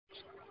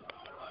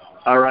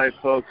All right,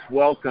 folks,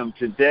 welcome.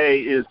 Today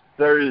is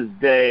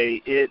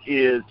Thursday. It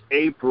is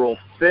April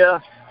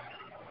 5th.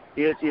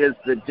 It is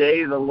the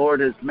day the Lord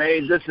has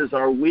made. This is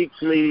our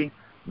weekly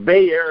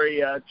Bay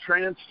Area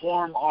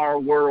Transform Our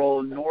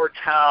World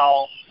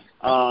NorCal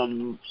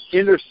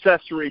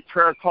intercessory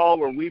prayer call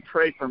where we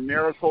pray for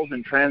miracles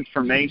and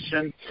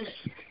transformation.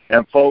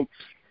 And, folks,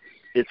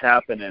 it's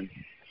happening.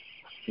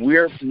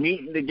 We're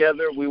meeting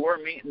together. We were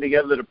meeting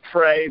together to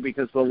pray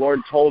because the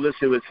Lord told us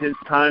it was His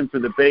time for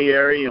the Bay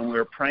Area, and we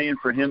were praying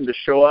for Him to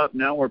show up.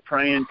 Now we're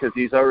praying because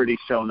He's already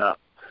shown up.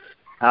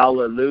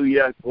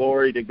 Hallelujah.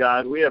 Glory to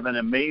God. We have an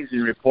amazing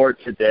report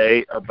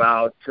today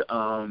about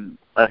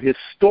a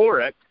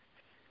historic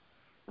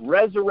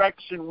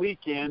resurrection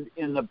weekend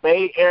in the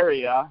Bay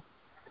Area,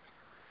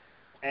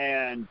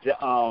 and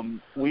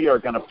we are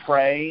going to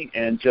pray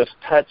and just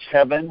touch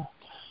heaven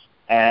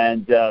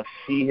and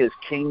see His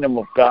kingdom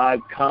of God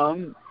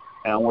come,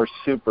 and we're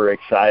super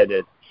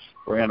excited.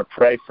 We're going to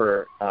pray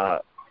for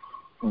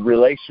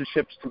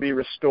relationships to be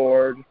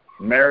restored,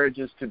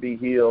 marriages to be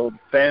healed,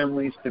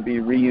 families to be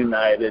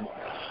reunited,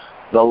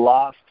 the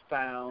lost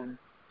found,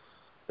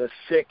 the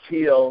sick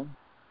healed,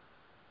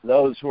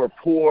 those who are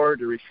poor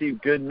to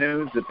receive good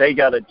news that they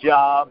got a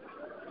job,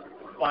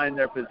 to find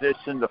their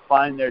position, to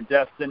find their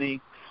destiny,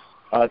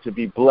 to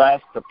be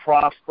blessed, to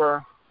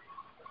prosper.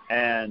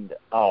 And,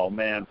 oh,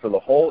 man, for the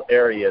whole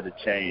area to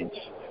change.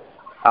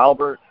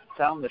 Albert,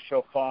 sound the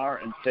shofar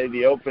and say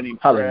the opening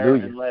prayer.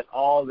 Hallelujah. And let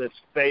all this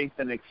faith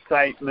and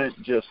excitement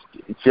just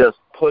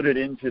put it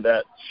into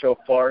that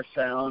shofar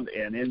sound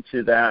and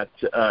into that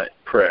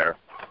prayer.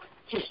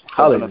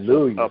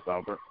 Hallelujah. Up,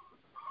 Albert.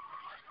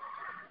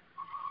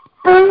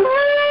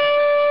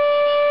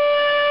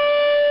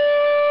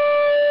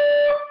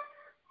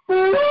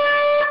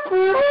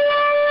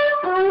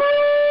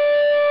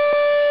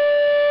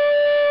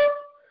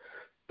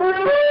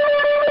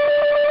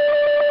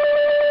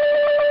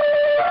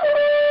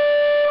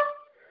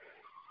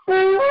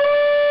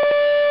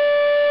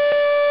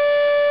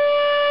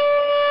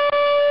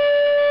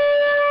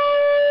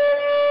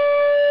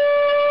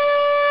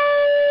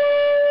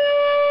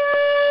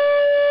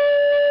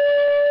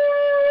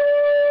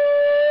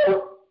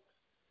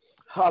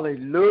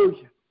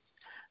 Hallelujah.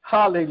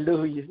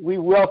 Hallelujah. We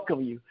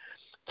welcome you,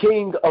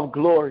 King of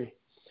Glory,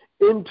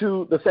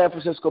 into the San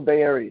Francisco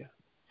Bay Area.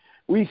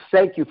 We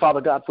thank you,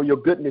 Father God, for your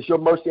goodness, your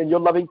mercy, and your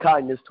loving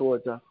kindness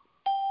towards us.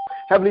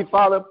 Heavenly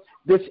Father,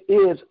 this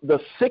is the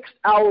 6th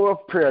hour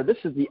of prayer. This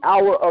is the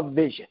hour of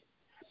vision.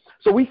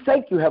 So we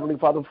thank you, Heavenly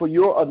Father, for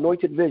your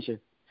anointed vision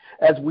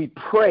as we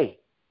pray,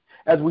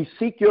 as we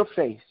seek your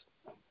face,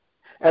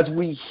 as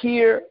we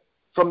hear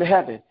from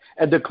heaven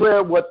and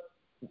declare what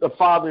the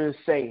Father is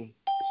saying,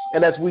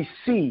 and as we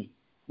see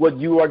what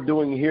you are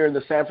doing here in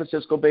the San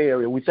Francisco Bay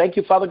Area. We thank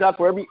you, Father God,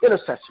 for every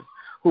intercessor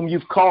whom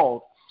you've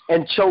called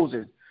and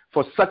chosen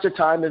for such a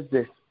time as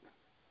this.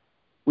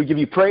 We give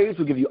you praise,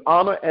 we give you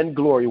honor and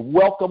glory.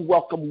 Welcome,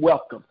 welcome,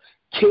 welcome,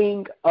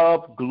 King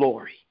of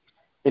Glory.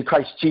 In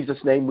Christ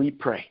Jesus' name we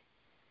pray.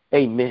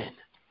 Amen.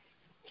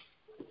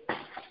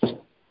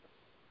 All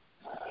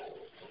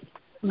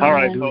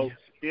right, folks.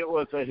 It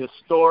was a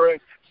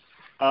historic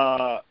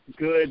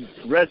Good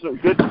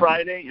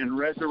Friday and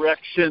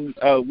Resurrection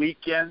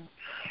weekend.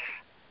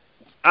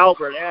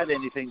 Albert, add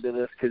anything to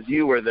this because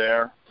you were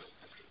there.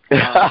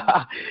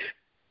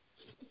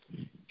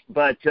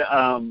 But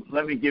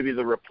let me give you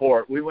the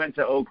report. We went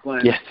to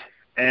Oakland, yes.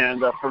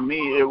 And for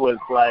me, it was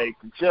like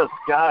just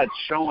God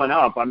showing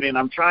up. I mean,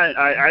 I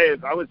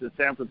was in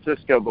San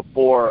Francisco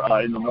before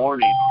in the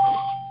morning,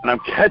 and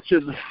I'm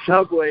catching the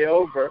subway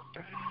over.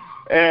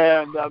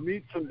 And I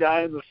meet some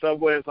guy in the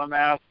subway as I'm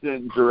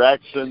asking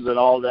directions and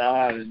all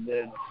that. And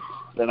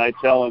then I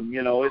tell him,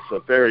 it's a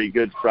very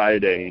Good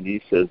Friday. And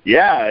he says,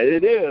 yeah,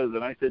 it is.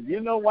 And I said, you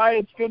know why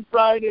it's Good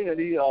Friday? And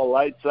he all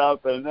lights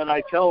up. And then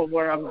I tell him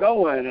where I'm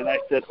going. And I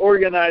said,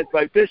 organized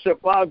by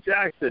Bishop Bob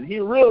Jackson. He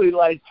really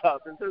lights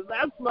up and says,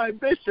 that's my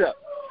bishop.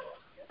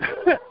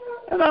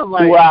 And I'm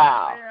like,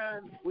 wow.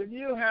 Man, when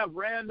you have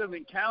random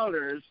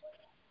encounters,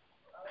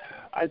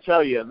 I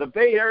tell you, the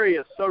Bay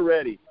Area is so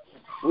ready.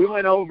 We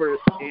went over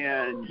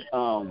and,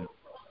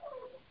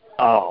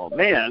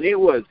 it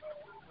was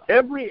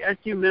every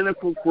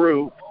ecumenical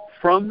group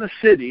from the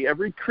city,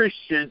 every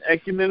Christian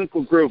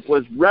ecumenical group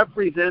was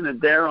represented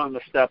there on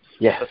the steps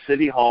of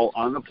City Hall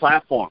on the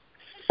platform.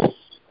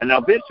 And now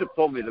Bishop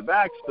told me the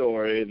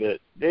backstory that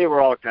they were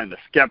all kind of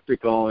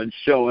skeptical and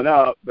showing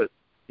up, but,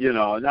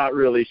 not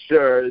really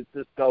sure. It's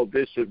just old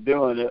Bishop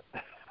doing it.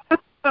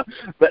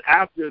 But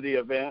after the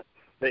event,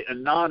 they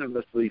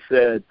anonymously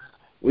said,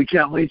 we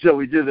can't wait till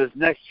we do this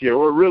next year.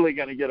 We're really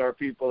going to get our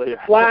people here.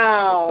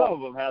 Wow. Some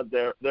of them had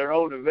their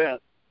own event.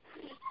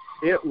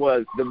 It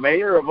was the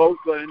mayor of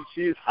Oakland.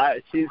 She's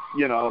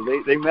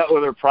they met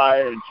with her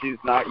prior, and she's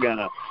not going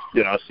to,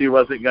 she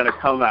wasn't going to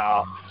come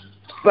out.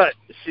 But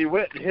she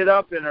went and hid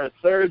up in her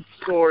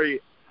third-story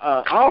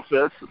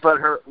office, but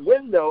her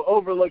window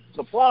overlooked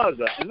the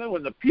plaza. And then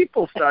when the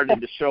people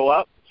started to show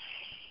up,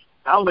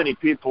 how many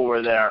people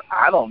were there?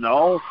 I don't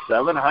know,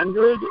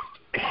 700?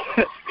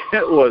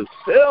 It was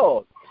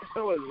filled.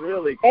 was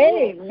really cool.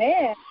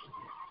 Amen.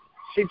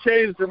 She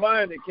changed her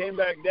mind and came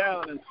back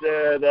down and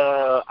said,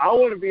 I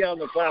want to be on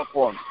the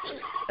platform.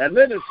 And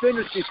then as soon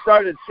as she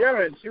started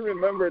sharing, she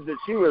remembered that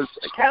she was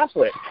a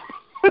Catholic.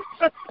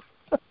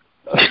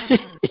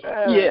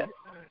 Yeah.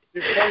 She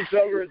points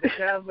over at the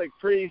Catholic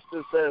priest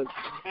and says,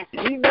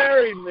 he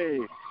married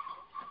me.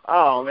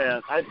 Oh,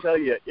 man, I tell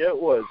you, it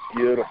was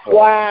beautiful.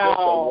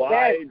 Wow,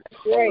 Just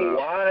a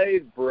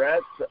wide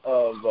breadth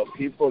of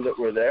people that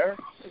were there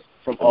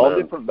from all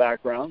different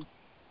backgrounds.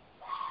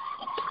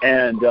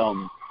 And,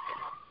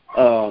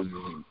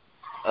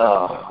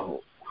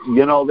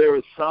 you know, there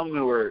was some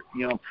who were,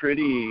 you know,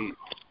 pretty,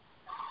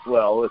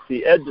 well, let's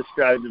see, Ed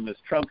described them as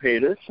Trump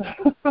haters.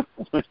 I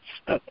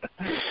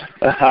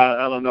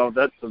don't know if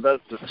that's the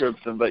best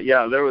description, but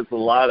yeah, there was a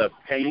lot of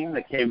pain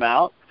that came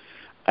out.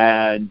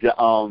 And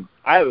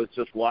I was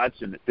just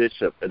watching the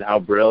Bishop and how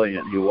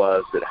brilliant he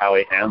was at how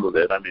he handled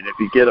it. I mean, if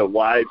you get a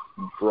wide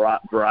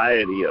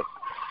variety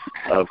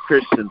of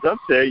Christians up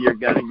there, you're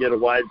going to get a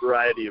wide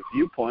variety of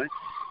viewpoints.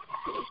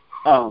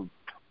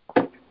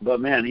 But,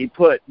 man, he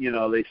put, you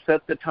know, they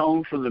set the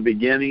tone from the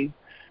beginning.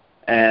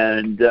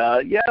 And,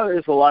 yeah,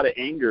 there's a lot of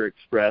anger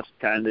expressed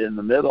kind of in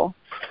the middle.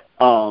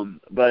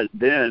 But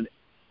then,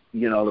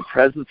 you know, the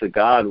presence of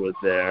God was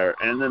there.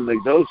 And then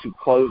those who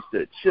closed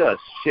it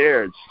just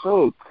shared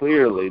so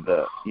clearly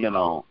you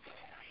know,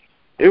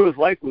 it was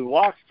like we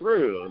walked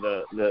through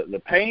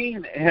the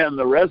pain and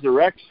the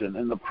resurrection,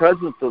 and the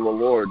presence of the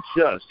Lord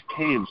just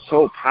came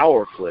so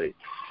powerfly.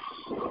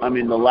 I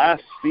mean, the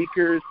last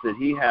speakers that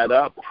he had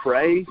up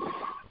pray,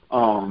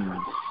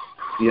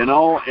 you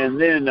know, and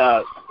then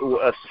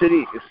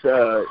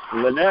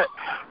Lynette,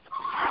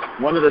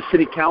 one of the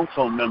city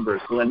council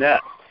members, Lynette,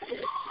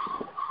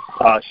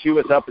 she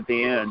was up at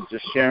the end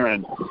just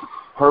sharing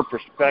her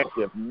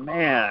perspective.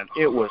 Man,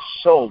 it was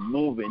so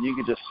moving. You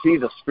could just see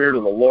the Spirit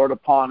of the Lord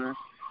upon her.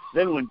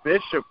 Then when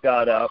Bishop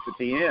got up at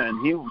the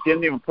end, he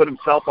didn't even put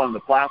himself on the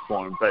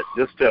platform, but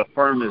just to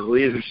affirm his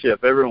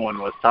leadership, everyone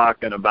was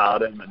talking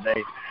about him, and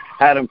they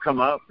had him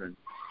come up and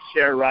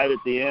share right at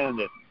the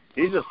end. And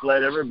he just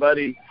led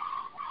everybody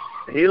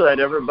to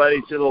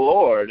the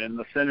Lord in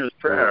the sinner's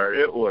prayer.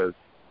 It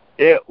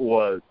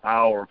was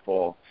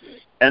powerful.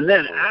 And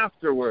then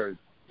afterwards,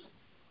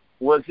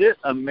 was it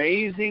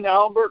amazing,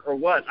 Albert, or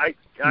what? I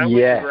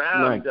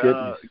grabbed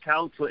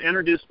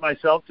introduced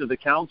myself to the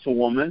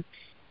councilwoman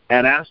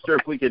and asked her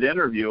if we could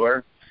interview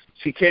her.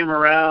 She came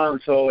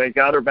around, so I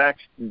got her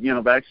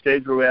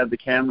backstage where we had the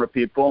camera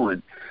people,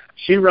 and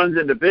she runs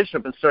into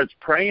Bishop and starts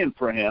praying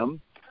for him.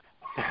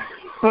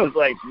 It was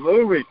like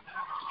moving.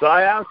 So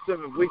I asked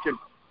them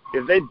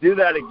if they'd do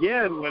that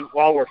again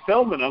while we're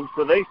filming them.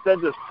 So they said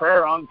this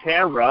prayer on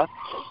camera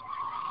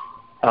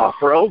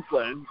for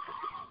Oakland.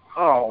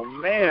 Oh,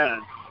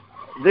 man.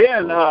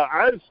 Then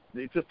I was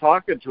just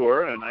talking to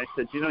her, and I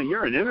said, you know,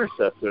 you're an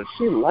intercessor.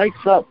 She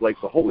lights up like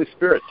the Holy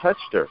Spirit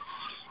touched her.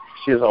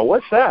 She goes, oh,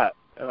 what's that?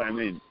 And I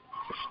mean,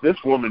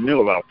 this woman knew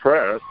about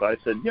prayer. So I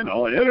said, you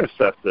know, an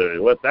intercessor,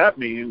 what that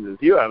means is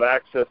you have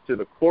access to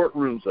the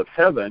courtrooms of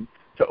heaven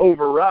to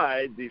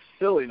override the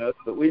silliness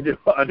that we do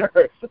on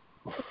earth.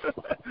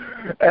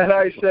 And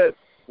I said,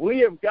 we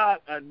have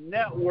got a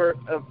network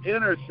of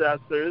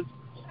intercessors,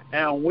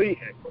 and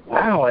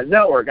a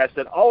network. I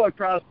said, all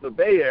across the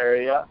Bay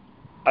Area.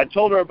 I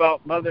told her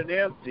about Mother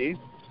Nancy.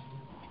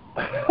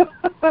 And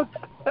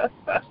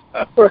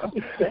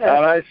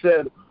I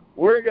said,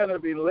 we're going to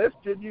be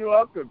lifting you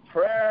up in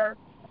prayer.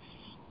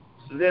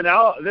 Then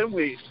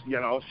we, you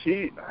know,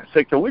 I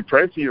said, can we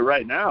pray for you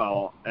right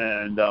now?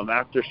 And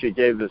after she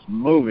gave this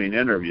moving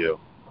interview,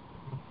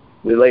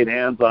 we laid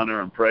hands on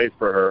her and prayed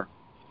for her.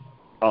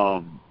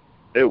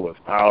 It was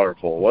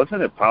powerful.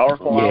 Wasn't it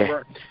powerful,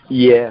 Albert?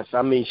 Yes.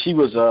 I mean, she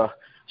was a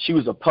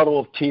puddle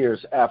of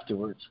tears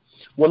afterwards.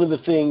 One of the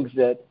things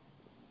that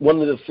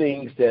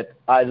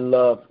I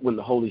love when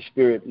the Holy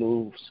Spirit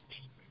moves,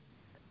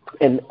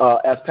 and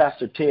as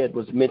Pastor Ted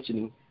was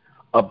mentioning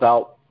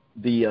about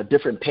the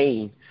different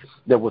pain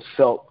that was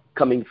felt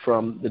coming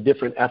from the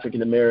different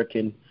African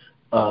American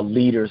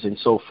leaders and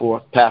so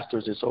forth,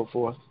 pastors and so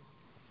forth,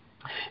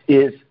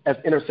 is as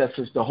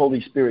intercessors, the Holy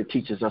Spirit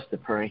teaches us to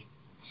pray.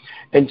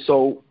 And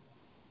so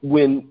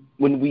when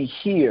we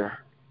hear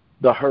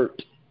the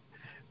hurt,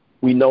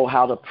 we know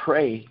how to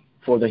pray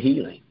for the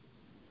healing.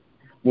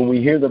 When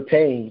we hear the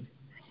pain,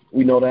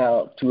 we know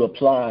how to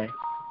apply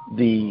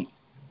the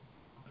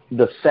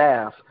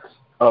salve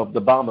of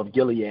the balm of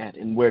Gilead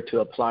and where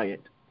to apply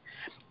it.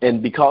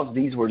 And because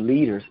these were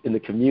leaders in the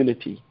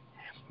community,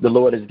 the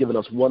Lord has given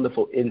us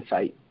wonderful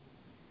insight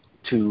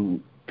to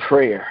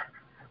prayer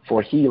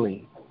for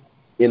healing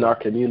in our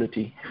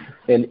community.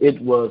 And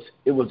it was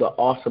an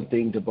awesome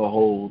thing to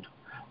behold.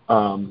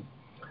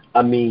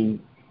 I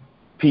mean,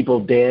 people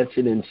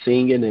dancing and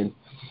singing and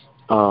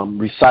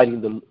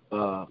reciting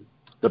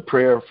the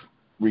prayer of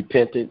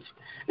repentance.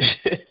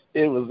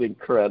 It was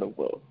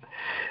incredible.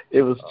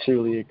 It was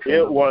truly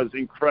incredible. It was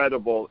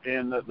incredible.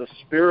 And the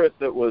spirit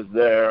that was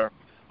there,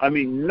 I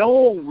mean,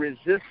 no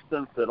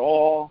resistance at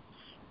all.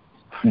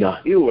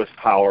 None. It was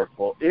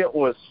powerful. It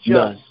was just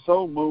None.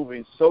 so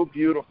moving, so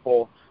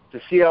beautiful to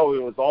see how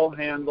it was all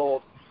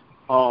handled.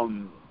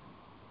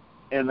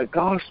 And the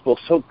gospel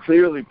so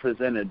clearly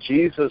presented,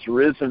 Jesus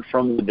risen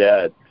from the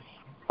dead.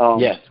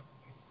 Yes.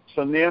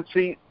 So,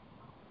 Nancy,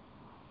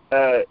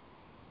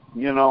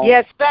 you know.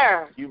 Yes,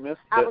 sir. You missed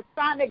it. I was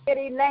trying to get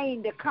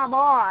Elaine to come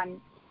on.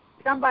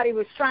 Somebody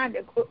was trying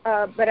to,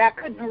 but I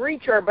couldn't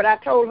reach her, but I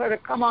told her to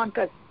come on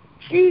because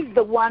she's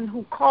the one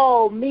who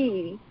called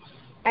me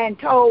and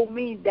told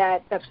me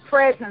that the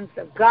presence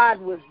of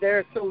God was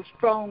there so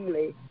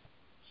strongly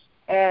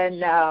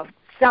and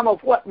some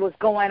of what was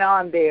going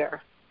on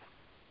there.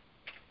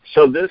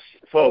 So this,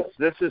 folks,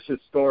 this is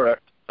historic.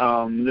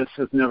 This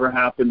has never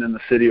happened in the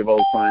city of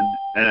Oakland,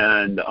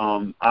 and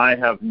I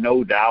have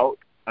no doubt.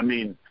 I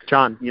mean,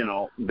 John, you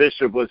know,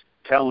 Bishop was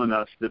telling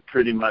us that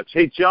pretty much.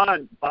 Hey,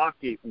 John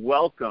Bakke,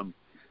 welcome.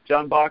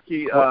 John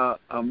Bakke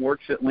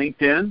works at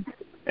LinkedIn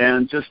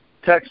and just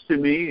texted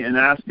me and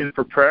asking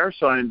for prayer,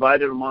 so I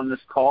invited him on this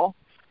call.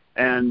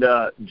 And,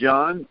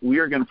 John, we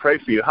are going to pray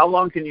for you. How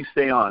long can you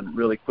stay on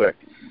really quick?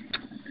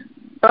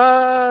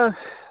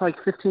 Like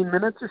 15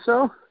 minutes or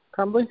so,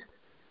 probably.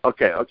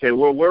 Okay.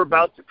 Well, we're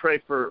about to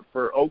pray for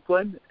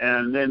Oakland,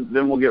 and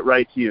then we'll get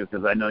right to you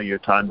because I know your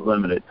time's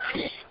limited.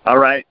 All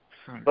right.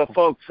 But,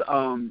 folks,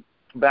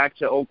 back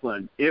to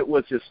Oakland. It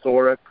was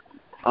historic,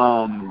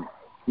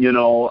 you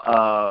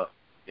know,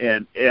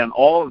 and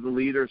all of the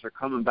leaders are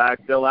coming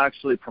back. They'll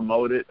actually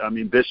promote it. I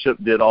mean, Bishop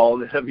did all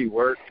the heavy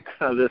work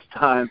this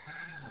time.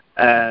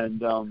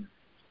 And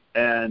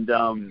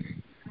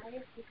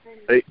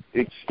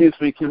excuse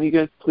me, can you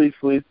guys please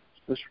leave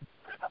this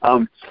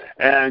room?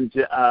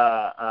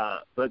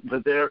 But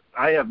there,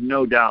 I have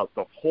no doubt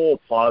the whole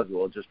plaza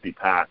will just be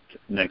packed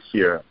next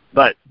year.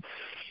 But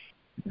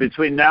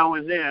between now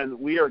and then,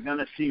 we are going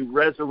to see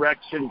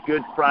Resurrection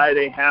Good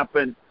Friday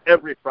happen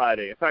every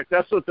Friday. In fact,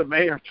 that's what the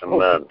mayor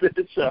told the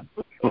bishop.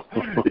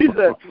 He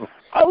said,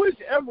 I wish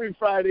every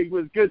Friday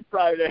was Good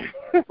Friday.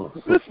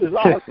 This is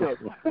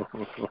awesome.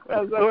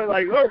 And so we're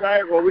like, all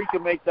right, well, we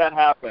can make that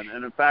happen.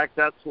 And, in fact,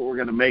 that's what we're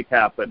going to make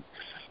happen.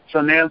 So,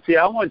 Nancy,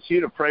 I want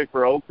you to pray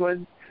for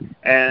Oakland,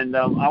 and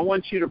I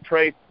want you to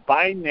pray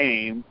by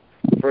name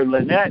for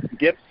Lynette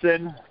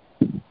Gibson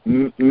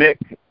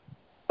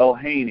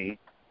McElhaney,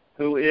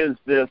 who is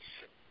this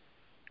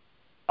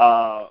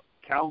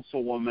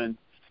councilwoman.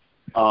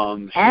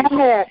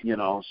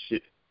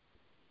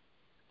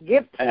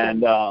 Gibson.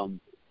 And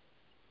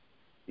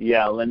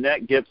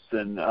Lynette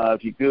Gibson.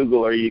 If you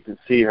Google her, you can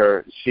see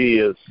her. She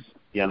is,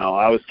 you know,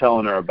 I was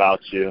telling her about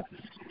you.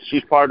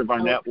 She's part of our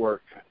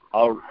network.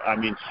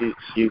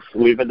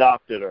 We've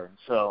adopted her.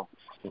 So,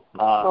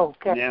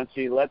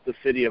 Nancy, let the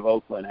city of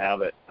Oakland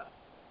have it.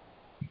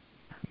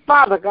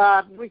 Father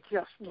God, we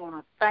just want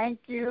to thank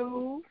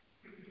you.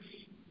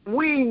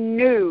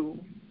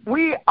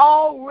 We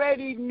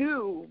already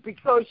knew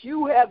because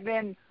you have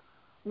been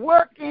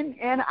working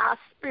in our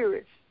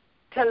spirits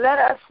to let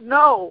us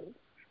know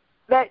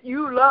that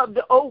you loved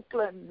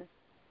Oakland,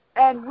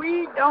 and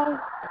we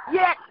don't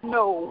yet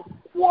know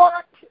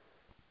what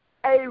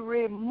a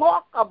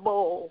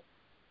remarkable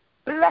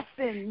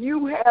blessing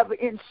you have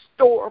in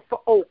store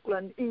for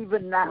Oakland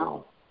even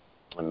now.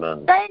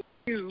 Amen. Thank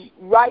you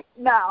right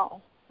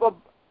now for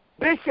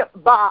Bishop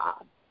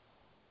Bob.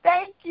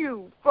 Thank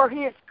you for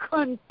his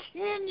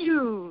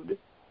continued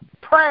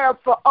prayer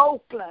for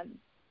Oakland.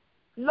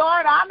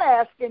 Lord, I'm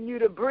asking you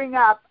to bring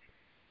up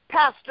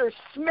Pastor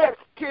Smith,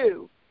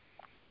 too,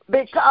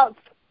 because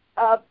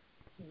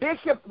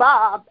Bishop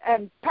Bob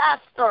and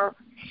Pastor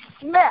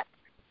Smith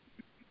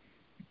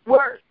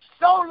were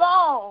so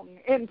long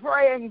in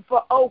praying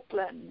for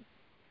Oakland.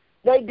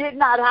 They did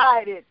not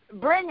hide it.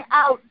 Bring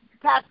out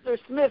Pastor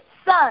Smith's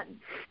son,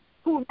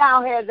 who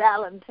now has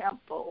Allen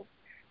Temple.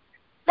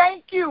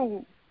 Thank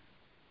you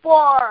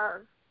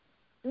for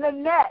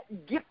Lynette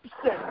Gibson.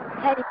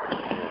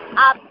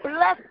 I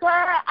bless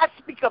her. I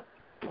speak a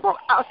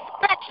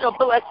special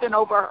blessing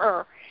over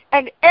her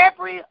and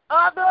every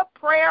other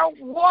prayer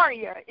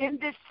warrior in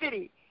this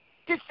city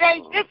to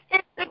say, this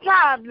is the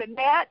time,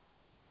 Lynette.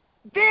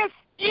 This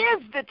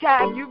is the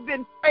time you've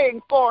been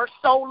praying for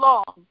so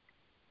long.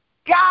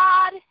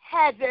 God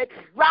has it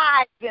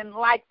rising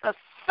like the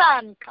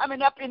sun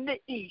coming up in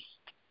the east.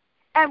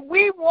 And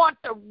we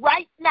want to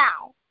right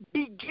now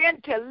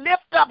begin to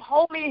lift up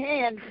holy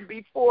hands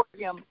before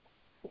him.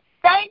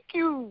 Thank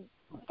you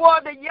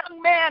for the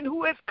young man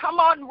who has come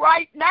on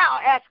right now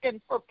asking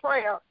for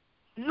prayer.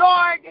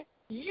 Lord,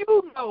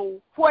 you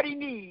know what he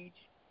needs.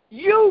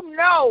 You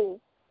know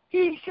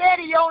he said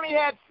he only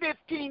had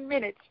 15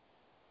 minutes.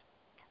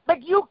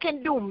 But you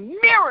can do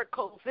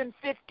miracles in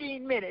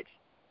 15 minutes.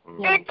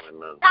 It's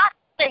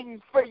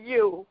nothing for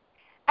you.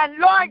 And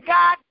Lord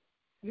God,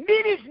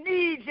 meet his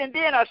needs and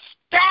then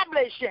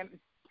establish him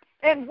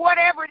in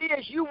whatever it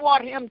is you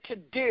want him to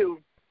do.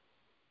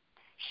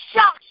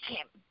 Shock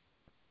him.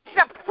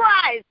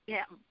 Surprise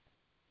him.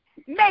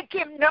 Make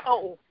him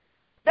know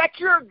that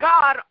you're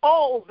God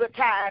all the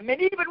time.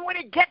 And even when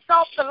he gets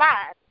off the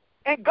line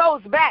and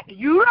goes back,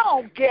 you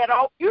don't get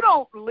off. You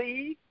don't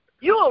leave.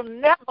 You'll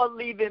never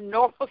leave him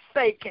nor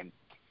forsake him.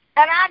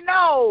 And I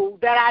know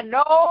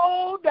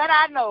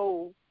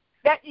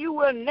that you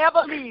will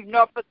never leave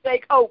nor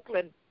forsake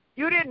Oakland.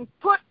 You didn't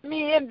put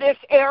me in this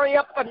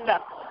area for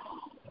nothing.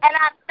 And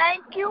I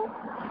thank you.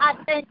 I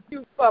thank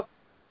you for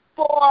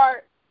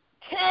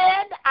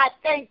Ted. I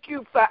thank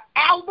you for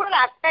Albert.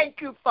 I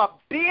thank you for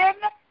Ben.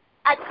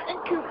 I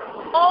thank you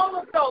for all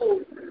of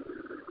those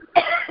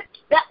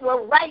that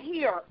were right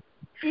here,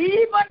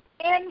 even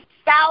in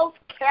South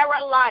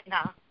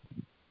Carolina.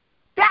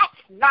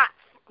 That's not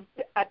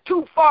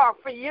too far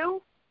for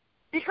you,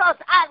 because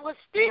I was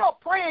still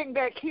praying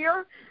back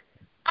here.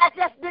 I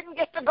just didn't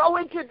get to go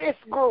into this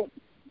group.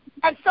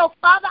 And so,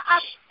 Father, I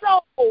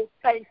so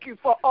thank you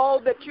for all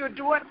that you're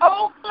doing.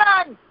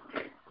 Oakland,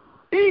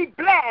 be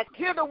blessed.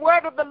 Hear the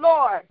word of the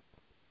Lord.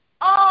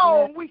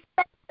 Oh, we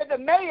say to the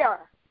mayor,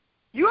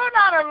 you're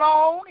not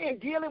alone in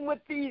dealing with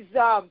these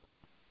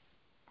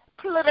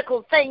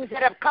political things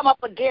that have come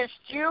up against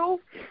you.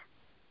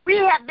 We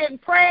have been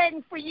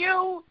praying for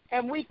you,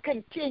 and we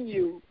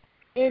continue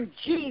in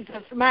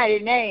Jesus' mighty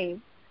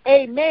name.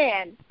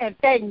 Amen, and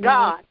thank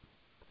God.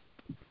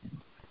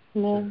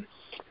 Amen.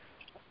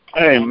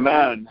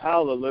 Amen.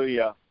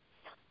 Hallelujah.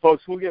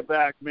 Folks, we'll get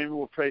back. Maybe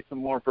we'll pray some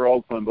more for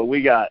Oakland, but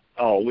we got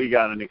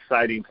an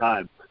exciting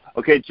time.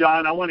 Okay,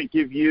 John, I want to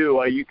give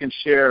you, you can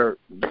share,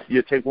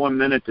 you take 1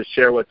 minute to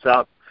share what's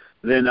up.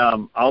 Then I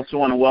also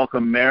want to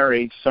welcome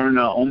Mary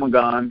Cerna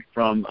Omegon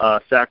from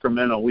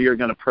Sacramento. We are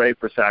going to pray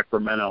for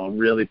Sacramento and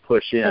really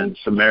push in.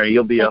 So, Mary,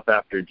 you'll be up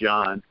after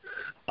John.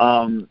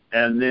 And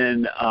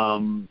then I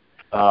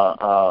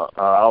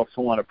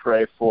also want to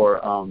pray for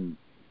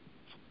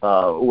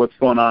what's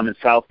going on in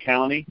South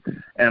County.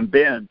 And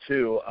Ben,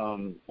 too,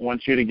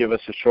 wants you to give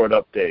us a short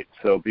update.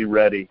 So be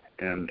ready,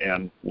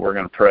 and we're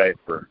going to pray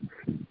for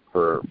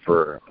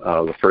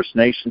the First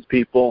Nations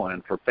people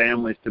and for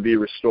families to be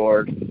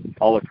restored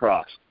all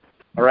across.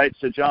 All right,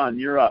 so John,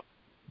 you're up.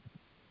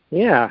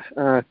 Yeah,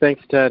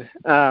 thanks, Ted.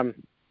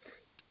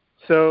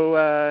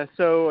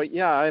 So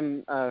yeah,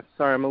 I'm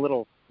sorry, I'm a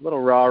little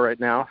raw right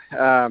now.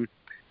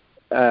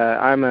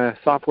 I'm a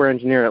software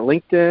engineer at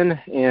LinkedIn,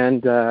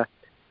 and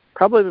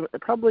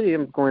probably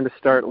am going to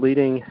start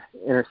leading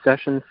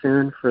intercession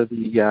soon for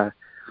the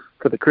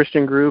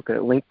Christian group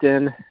at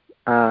LinkedIn.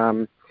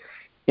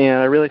 And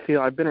I really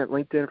feel I've been at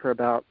LinkedIn for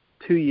about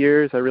 2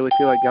 years. I really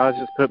feel like God's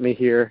just put me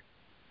here.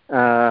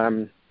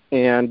 And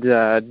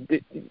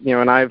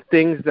I have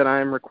things that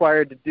I'm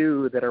required to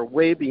do that are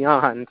way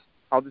beyond,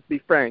 I'll just be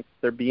frank,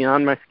 they're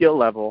beyond my skill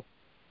level.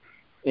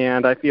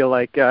 And I feel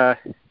like God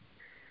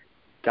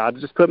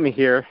just put me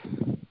here.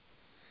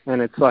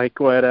 And it's like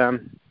what I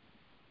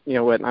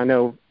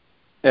know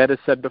Ed has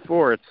said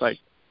before. It's like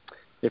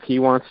if he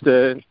wants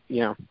to,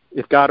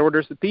 if God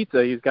orders the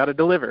pizza, he's got to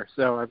deliver.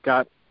 So I've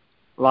got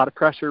a lot of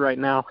pressure right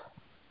now.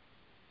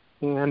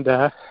 And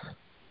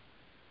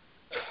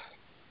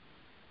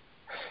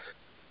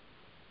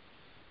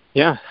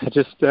yeah, I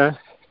just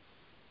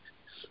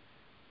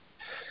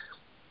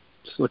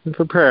looking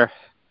for prayer.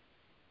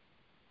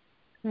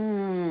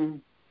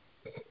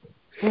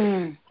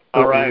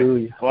 All right.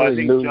 Well, I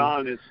think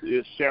John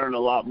is sharing a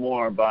lot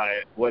more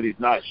by what he's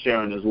not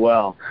sharing as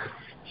well.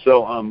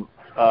 So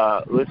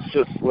let's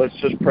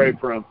just pray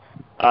for him.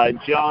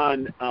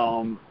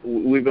 John,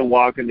 we've been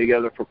walking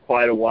together for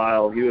quite a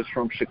while. He was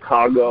from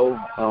Chicago,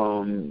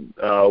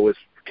 was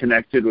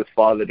connected with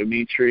Father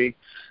Dimitri.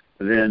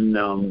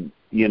 Then,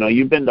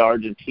 you've been to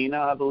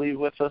Argentina, I believe,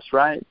 with us,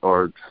 right?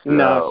 Or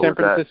no, San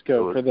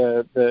Francisco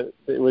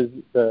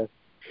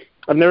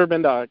I've never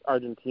been to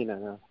Argentina.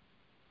 No.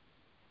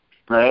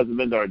 He hasn't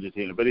been to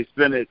Argentina, but he's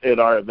been at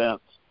our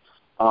events.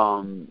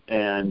 And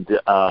then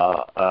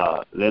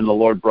the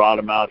Lord brought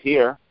him out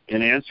here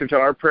in answer to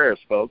our prayers,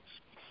 folks.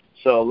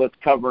 So let's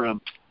cover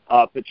him.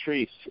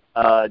 Patrice,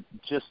 why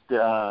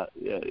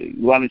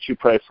don't you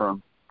pray for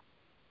him?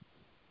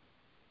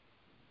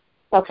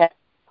 Okay.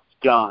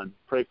 John,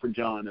 pray for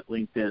John at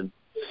LinkedIn.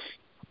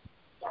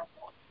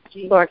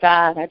 Lord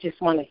God, I just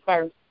want to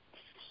first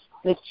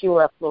lift you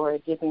up,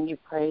 Lord, giving you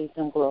praise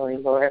and glory,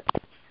 Lord.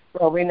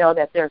 Lord, we know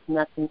that there's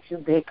nothing too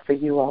big for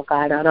you, oh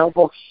God.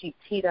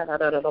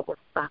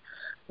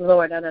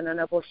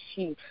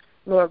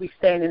 Lord, we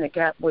stand in the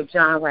gap with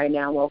John right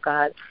now, oh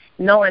God,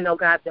 knowing, oh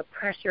God, the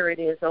pressure it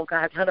is, oh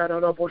God,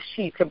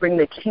 to bring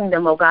the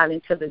kingdom, oh God,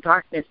 into the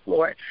darkness,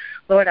 Lord.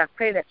 Lord, I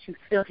pray that you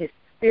fill his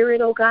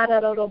Spirit, oh God,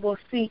 God,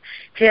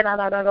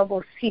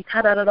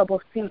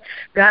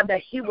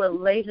 that he will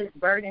lay his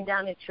burden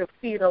down at your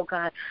feet, oh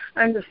God,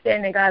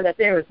 understanding, God, that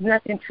there is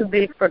nothing too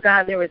big for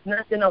God. There is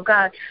nothing, oh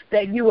God,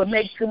 that you would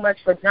make too much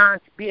for John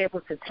to be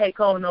able to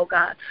take on, oh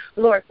God.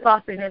 Lord,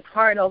 soften his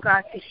heart, oh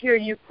God, to hear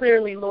you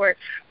clearly, Lord,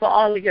 for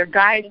all of your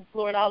guidance,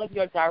 Lord, all of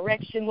your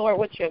direction, Lord,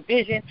 what your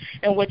vision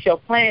and what your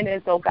plan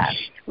is, oh God.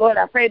 Lord,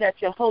 I pray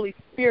that your Holy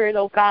Spirit,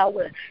 oh God,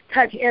 will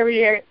touch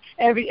every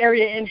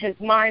area in his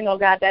mind, oh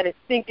God, that is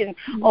thinking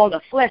on the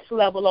flesh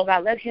level, oh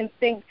God. Let him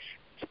think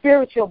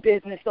spiritual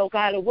business, oh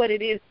God, of what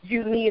it is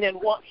you need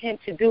and want him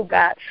to do,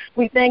 God.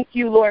 We thank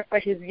you, Lord, for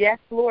his yes,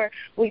 Lord.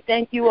 We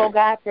thank you, oh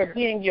God, for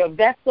being your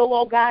vessel,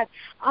 oh God,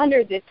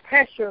 under this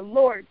pressure,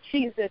 Lord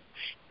Jesus.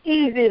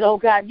 Ease it, oh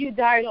God. You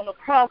died on the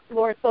cross,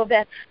 Lord, so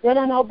that,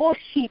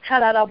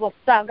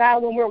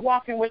 God, when we're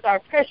walking with our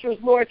pressures,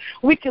 Lord,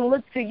 we can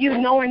look to you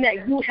knowing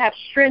that you have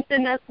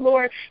strengthened us,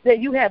 Lord, that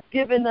you have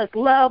given us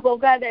love, oh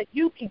God, that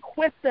you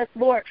equipped us,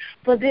 Lord,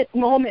 for this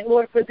moment,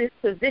 Lord, for this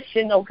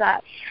position, oh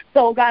God.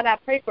 So, God, I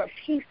pray for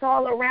peace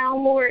all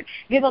around, Lord.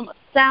 Give them a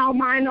sound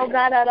mind, oh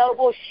God.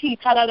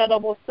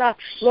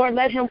 Lord,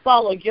 let him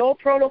follow your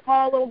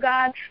protocol, oh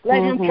God.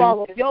 Let him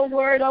follow your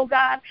word, oh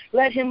God.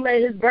 Let him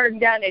lay his burden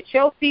down at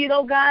your feet,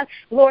 oh God.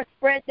 Lord,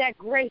 spread that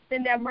grace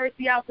and that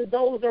mercy out to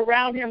those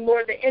around him,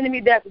 Lord, the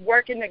enemy that's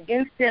working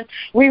against him.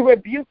 We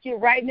rebuke you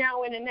right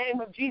now in the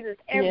name of Jesus.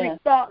 Every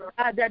thought,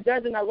 God, that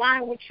doesn't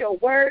align with your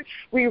word,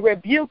 we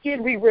rebuke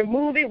it, we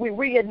remove it, we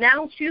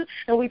re-announce you,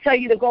 and we tell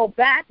you to go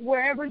back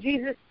wherever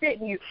Jesus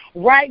sent you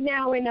right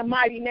now in the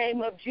mighty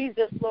name of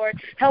Jesus, Lord.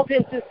 Help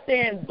him to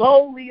stand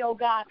boldly, oh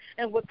God,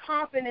 and with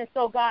confidence,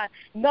 oh God,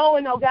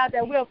 knowing, oh God,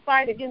 that we'll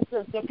fight against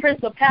the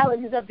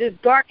principalities of this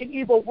dark and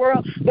evil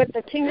world, but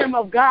the kingdom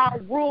of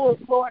God rules,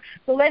 Lord.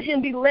 So let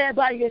him be led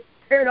by your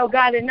Spirit, oh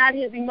God, and not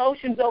his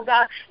emotions, oh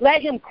God.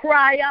 Let him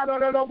cry out,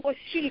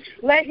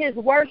 let his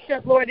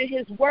worship, Lord, and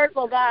his work,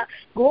 oh God,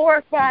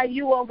 glorify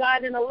you, oh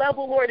God, in a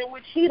level, Lord, in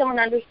which he don't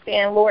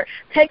understand, Lord.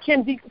 Take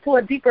him to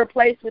a deeper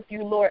place with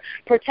you, Lord.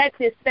 Protect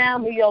his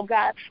family, oh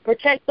God.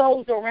 Protect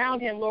those around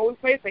him, Lord. We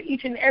pray for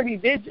each and every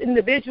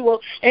individual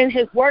in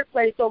his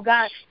workplace, oh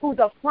God, who's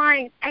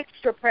applying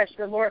extra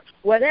pressure, Lord.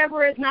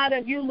 Whatever is not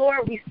of you,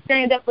 Lord, we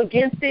stand up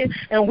against it,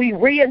 and we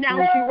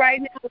re-announce you right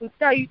now. We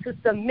tell you to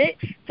submit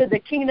to the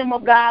kingdom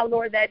of God,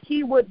 Lord, that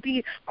he would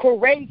be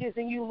courageous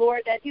in you,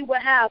 Lord, that he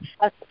would have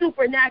a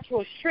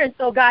supernatural strength,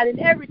 oh God, in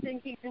everything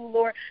he do,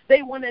 Lord.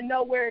 They want to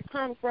know where it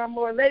comes from,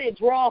 Lord. Let it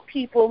draw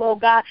people, oh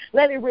God.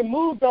 Let it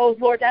remove those,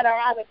 Lord, that are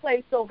out of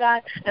place, oh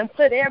God, and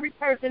put every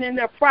person in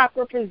their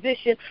proper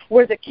position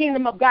where the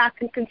kingdom of God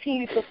can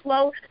continue to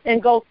flow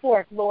and go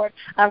forth, Lord.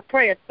 I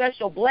pray a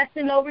special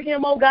blessing over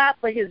him, oh God,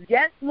 for his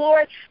yes,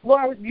 Lord.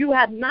 Lord, you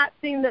have not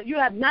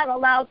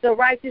allowed the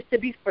righteous to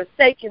be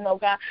forsaken, oh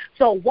God.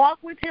 So walk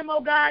with him,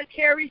 oh God.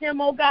 Carry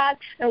him, oh God,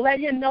 and let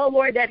him know,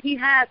 Lord, that he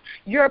has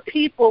your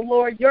people,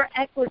 Lord, your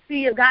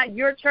ecclesia, God,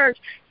 your church,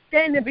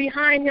 standing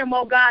behind him,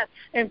 oh God,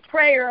 in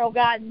prayer, oh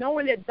God,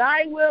 knowing that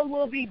thy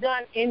will be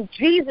done. In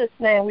Jesus'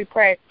 name we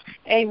pray.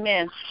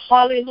 Amen.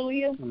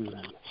 Hallelujah.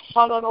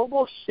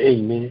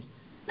 Amen.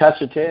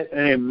 Pastor Ted?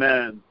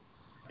 Amen.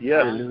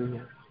 Yes.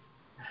 Hallelujah.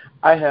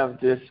 I have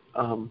this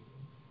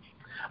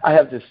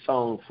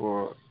song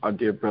for our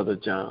dear brother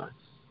John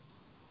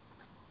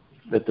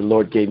that the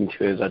Lord gave me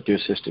to as our dear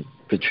sister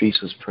Patrice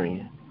was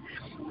praying.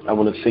 I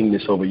want to sing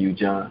this over you,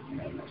 John.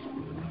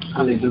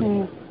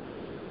 Hallelujah.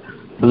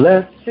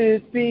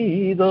 Blessed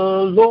be the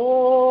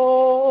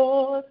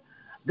Lord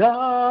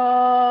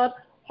God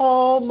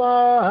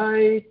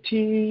Almighty,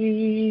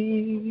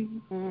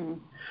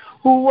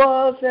 who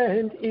was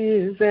and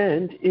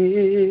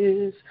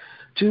is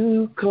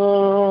to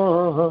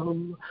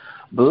come.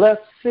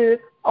 Blessed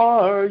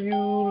are you,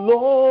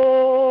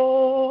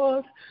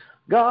 Lord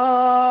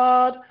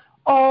God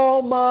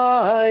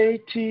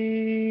Almighty.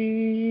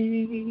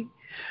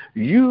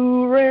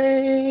 You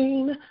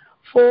reign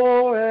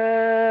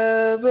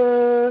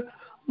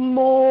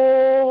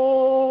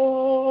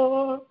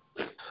forevermore.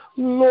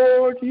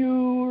 Lord,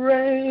 you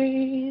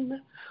reign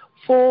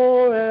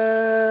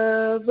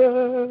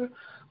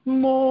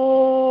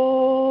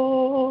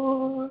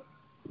forevermore.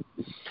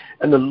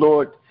 And the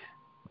Lord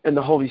and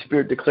the Holy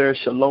Spirit declares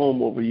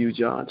shalom over you,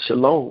 John.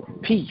 Shalom,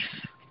 peace,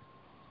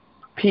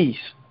 peace.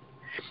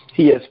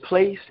 He has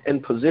placed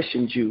and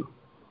positioned you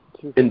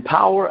in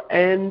power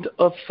and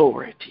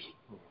authority.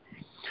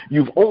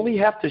 You only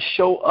have to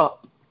show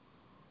up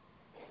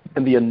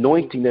in the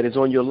anointing that is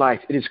on your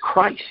life. It is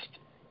Christ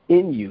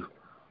in you,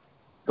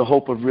 the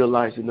hope of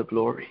realizing the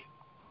glory.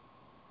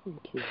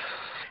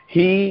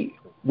 He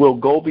will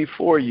go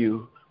before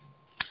you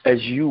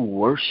as you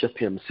worship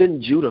him.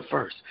 Send Judah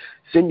first.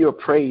 Send your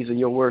praise and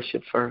your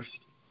worship first,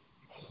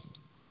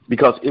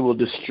 because it will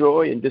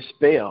destroy and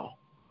dispel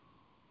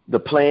the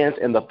plans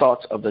and the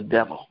thoughts of the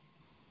devil.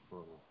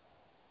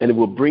 And it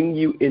will bring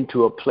you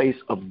into a place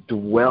of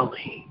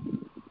dwelling.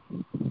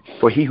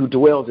 For he who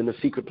dwells in the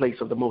secret place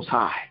of the Most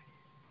High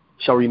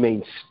shall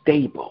remain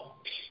stable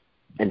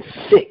and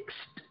fixed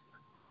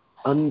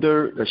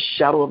under the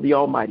shadow of the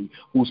Almighty,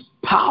 whose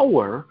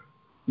power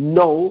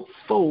no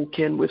foe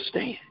can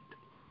withstand.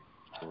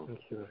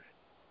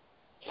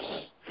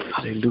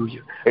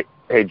 Hallelujah.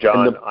 Hey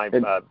John,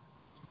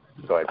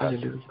 go ahead,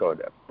 hallelujah. Go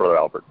ahead, Brother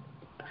Albert.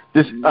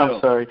 I'm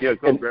sorry. Yeah,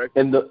 go, Greg.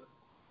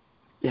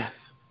 Yes.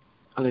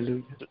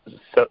 Hallelujah.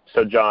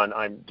 So John,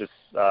 I'm just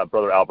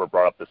Brother Albert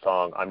brought up the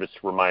song. I'm just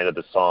reminded of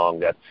the song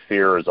that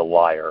fear is a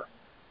liar.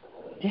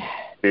 Yeah.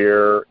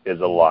 Fear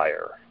is a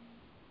liar,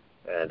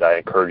 and I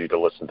encourage you to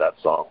listen to that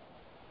song.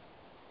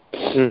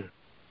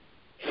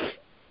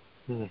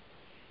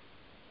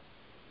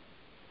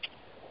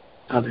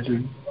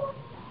 Hallelujah.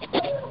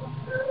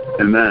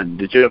 Amen.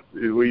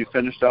 Were you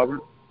finished,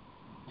 Albert?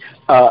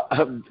 Our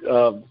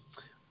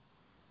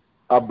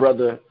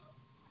brother,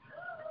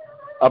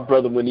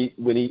 when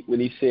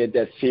he said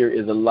that fear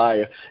is a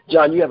liar.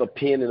 John, you have a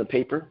pen and a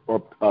paper,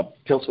 or a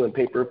pencil and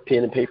paper,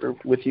 pen and paper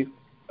with you?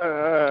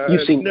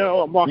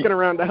 No, I'm walking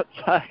around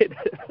outside.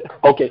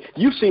 Okay,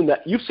 you've seen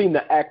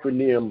the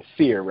acronym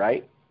FEAR,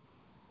 right?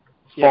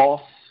 Yeah.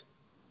 False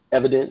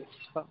evidence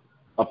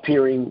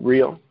appearing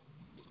real.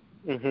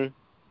 Mhm.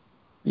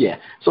 Yeah.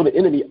 So the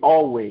enemy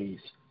always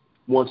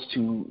wants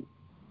to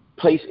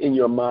place in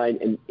your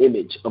mind an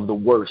image of the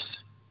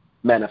worst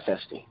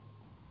manifesting.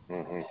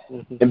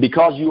 Mm-hmm. And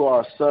because you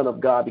are a son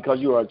of God, because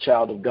you are a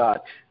child of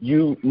God,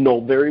 you know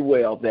very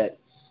well that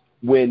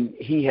when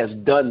he has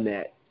done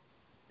that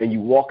and you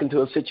walk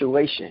into a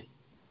situation,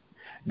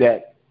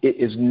 that it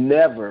is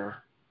never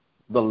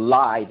the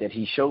lie that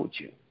he showed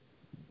you.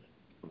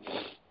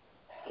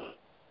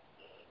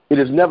 It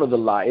is never the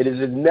lie. It is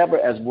never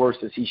as worse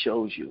as he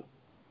shows you.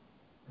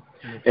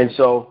 And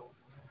so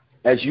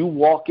as you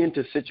walk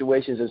into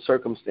situations and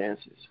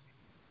circumstances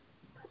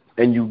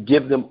and you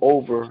give them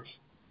over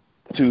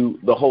to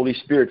the Holy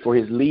Spirit for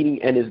his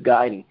leading and his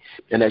guiding,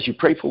 and as you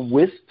pray for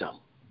wisdom,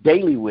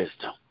 daily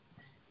wisdom,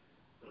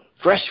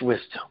 fresh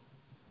wisdom,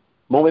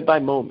 moment by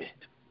moment,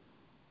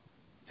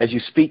 as you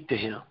speak to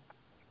him,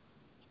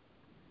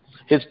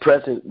 his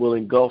presence will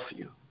engulf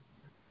you.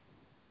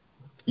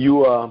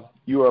 You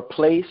are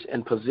placed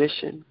and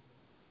positioned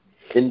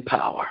in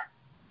power.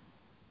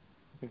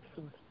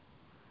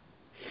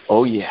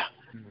 Oh, yeah.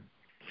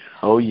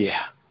 Oh,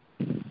 yeah.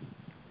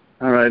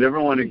 All right,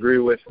 everyone agree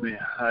with me.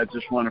 I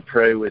just want to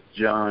pray with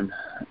John.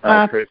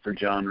 Pray for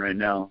John right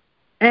now.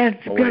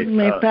 Excuse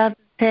me, Pastor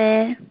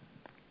Ted.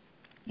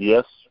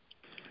 Yes?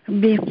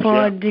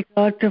 Before you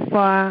go too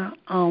far,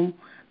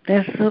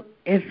 this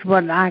is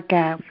what I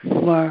got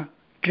for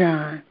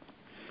John.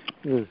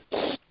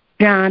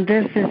 John,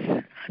 this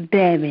is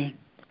Debbie.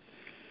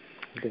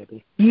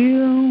 Debbie.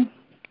 You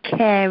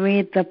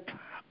carry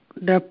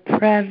the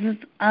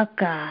presence of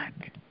God,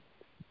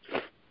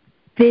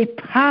 the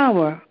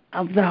power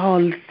of the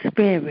Holy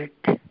Spirit,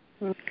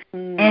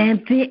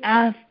 and the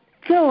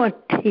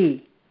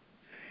authority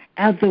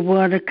of the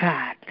Word of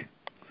God.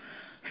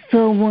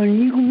 So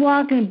when you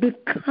walk and be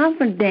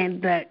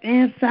confident that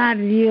inside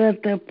of you is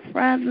the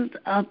presence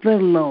of the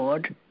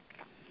Lord,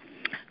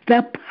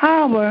 the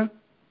power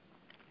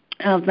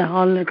of the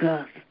Holy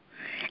Ghost,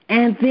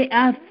 and the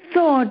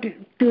authority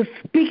to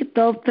speak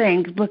those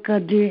things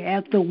because you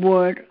have the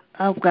Word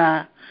of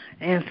God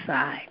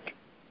inside.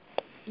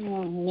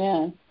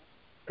 Amen.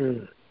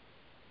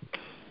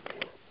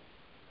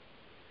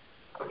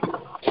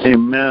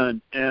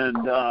 Amen. And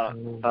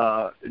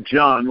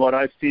John, what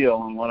I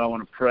feel and what I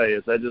want to pray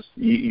is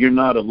you're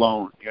not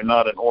alone. You're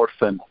not an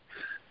orphan.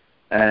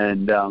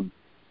 And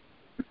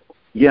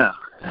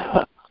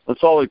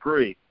let's all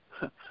agree.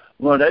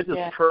 Lord, I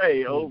just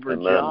pray over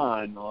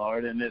John,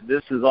 Lord, and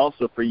this is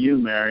also for you,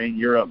 Mary.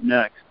 You're up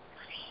next.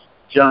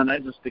 John, I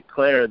just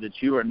declare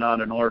that you are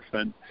not an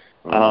orphan,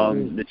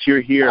 that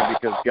you're here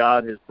because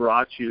God has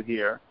brought you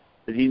here,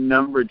 that he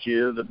numbered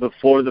you, that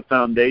before the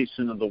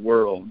foundation of the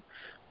world,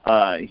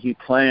 he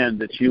planned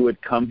that you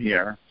would come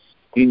here.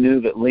 He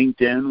knew that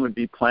LinkedIn would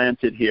be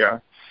planted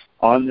here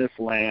on this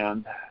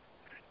land,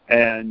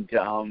 and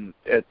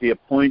at the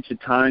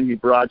appointed time, he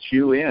brought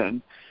you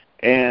in,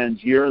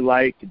 and you're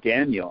like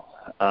Daniel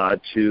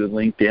to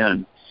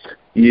LinkedIn.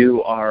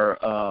 You are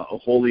a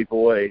holy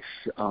voice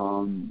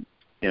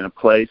in a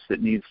place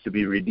that needs to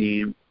be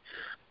redeemed.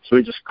 So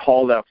we just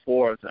call that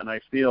forth, and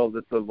I feel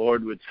that the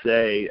Lord would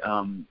say,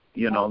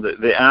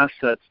 the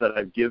assets that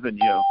I've given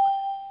you,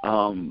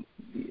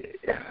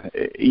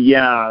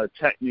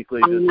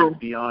 technically this is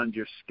beyond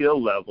your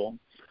skill level,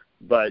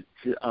 but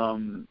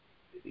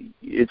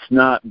it's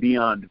not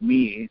beyond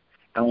me,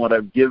 and what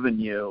I've given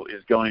you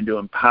is going to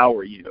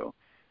empower you,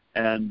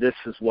 and this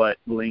is what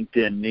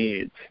LinkedIn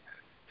needs.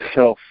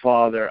 So,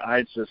 Father,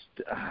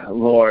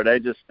 Lord, I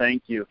just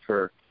thank you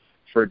for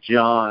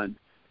John.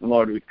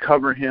 Lord, we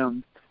cover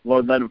him.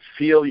 Lord, let him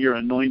feel your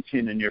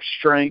anointing and your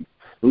strength.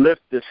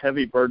 Lift this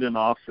heavy burden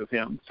off of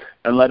him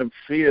and let him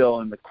feel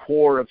in the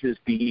core of his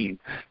being,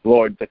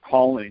 Lord, the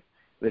calling,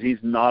 that he's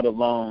not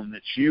alone,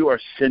 that you are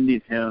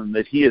sending him,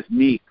 that he is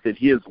meek, that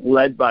he is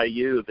led by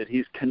you, that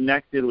he's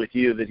connected with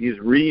you, that he's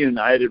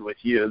reunited with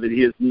you, that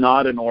he is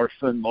not an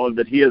orphan, Lord,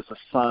 that he is a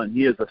son,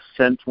 he is a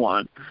sent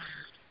one,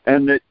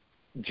 and that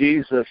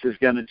Jesus is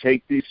going to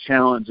take these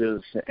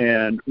challenges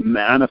and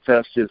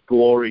manifest his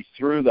glory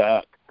through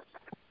that.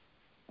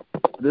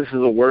 This is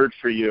a word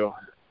for you.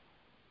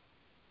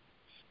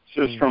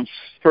 This is from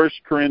 1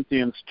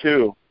 Corinthians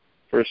 2,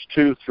 verse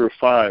 2 through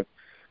 5.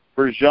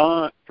 For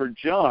John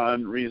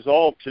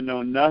resolved to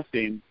know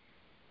nothing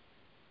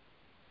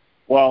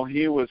while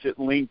he was at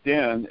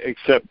LinkedIn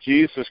except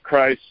Jesus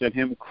Christ and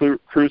him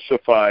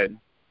crucified.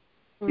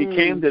 He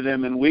came to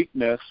them in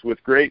weakness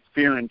with great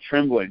fear and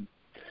trembling.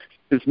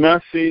 His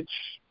message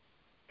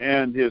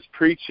and his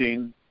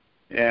preaching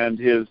and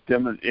his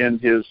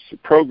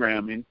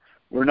programming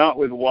We're not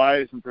with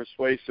wise and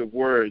persuasive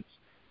words,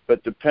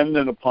 but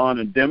dependent upon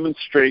a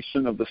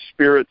demonstration of the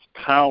Spirit's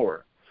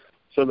power,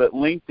 so that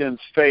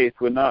LinkedIn's faith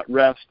would not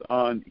rest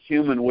on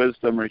human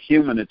wisdom or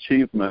human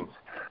achievements,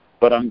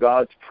 but on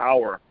God's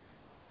power.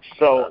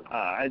 So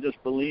I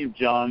just believe,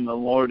 John, the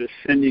Lord is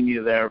sending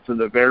you there for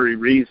the very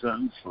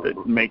reasons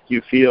that make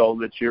you feel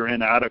that you're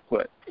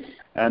inadequate.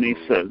 And he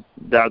says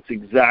that's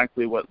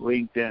exactly what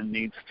LinkedIn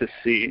needs to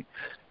see,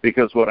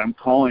 because what I'm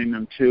calling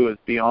them to is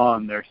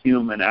beyond their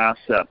human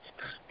assets,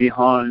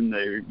 beyond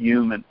their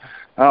human,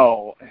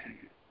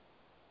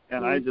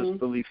 and I just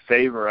believe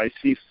favor. I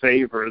see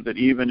favor that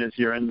even as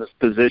you're in this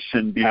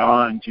position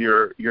beyond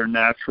your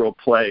natural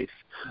place,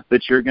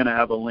 that you're going to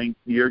have a link,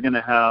 you're going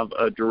to have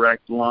a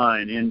direct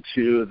line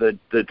into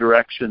the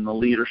direction, the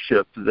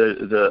leadership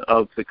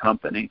of the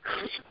company,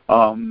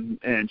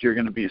 and you're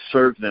going to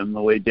serve them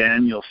the way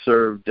Daniel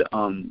served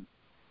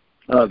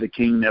the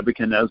king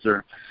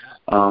Nebuchadnezzar,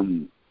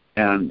 and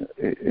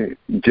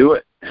do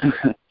it.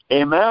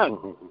 Amen.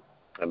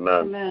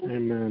 Amen.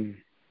 Amen.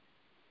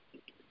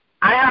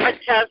 I have a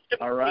testimony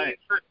All right.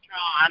 for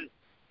John.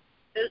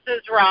 This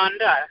is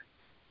Rhonda.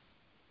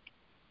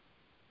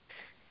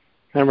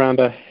 Hi,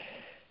 Rhonda.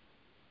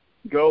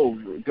 Go,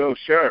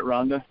 share it,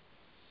 Rhonda.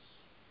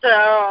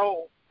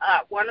 So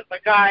one of the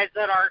guys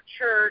at our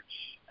church,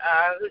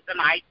 who's an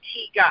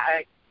IT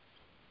guy,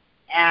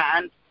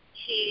 and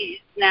he's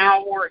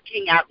now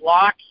working at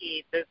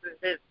Lockheed. This is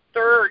his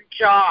third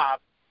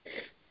job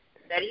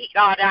that he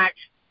got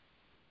actually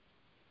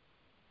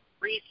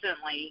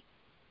recently,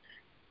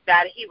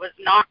 that he was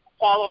not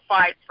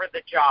qualified for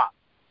the job.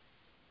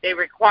 They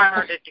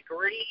required a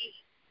degree.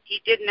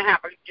 He didn't have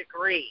a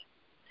degree.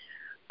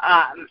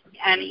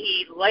 And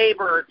he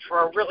labored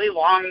for a really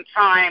long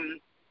time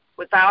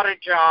without a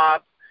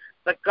job,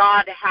 but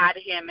God had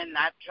him in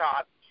that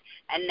job.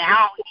 And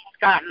now he's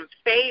gotten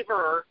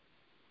favor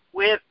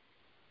with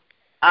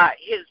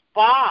his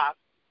boss,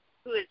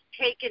 who has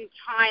taken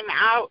time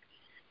out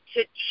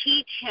to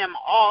teach him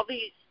all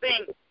these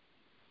things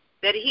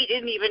that he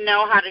didn't even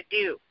know how to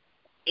do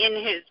in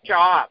his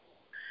job.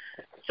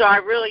 So I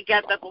really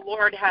get that the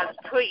Lord has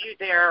put you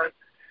there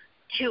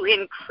to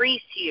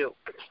increase you,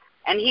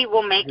 and he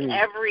will make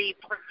every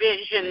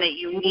provision that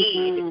you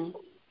need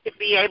to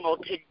be able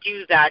to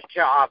do that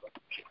job.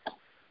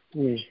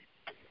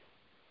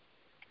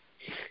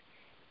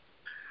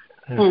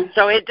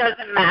 So it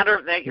doesn't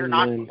matter that you're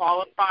not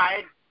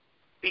qualified,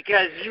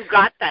 because you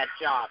got that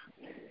job.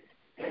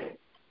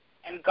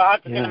 And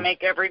God's going to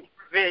make every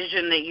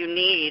provision that you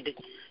need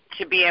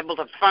to be able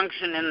to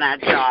function in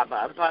that job,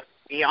 but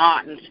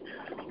beyond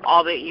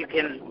all that you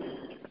can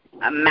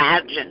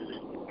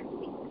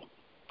imagine.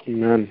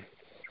 Amen.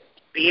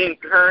 Be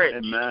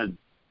encouraged. Amen.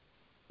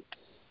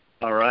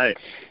 All right.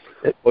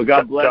 Well,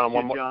 God bless John,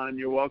 you, John.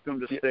 You're welcome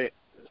to stay.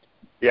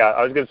 Yeah,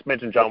 I was going to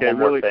mention, John, one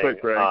more really thing.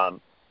 Quick, Greg.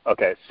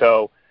 Okay,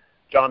 so,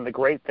 John, the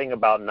great thing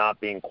about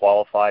not being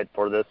qualified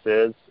for this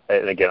is,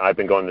 and again, I've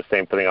been going the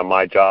same thing on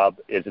my job,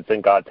 is it's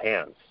in God's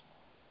hands.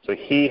 So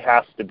he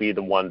has to be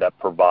the one that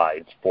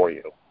provides for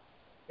you.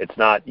 It's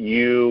not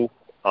you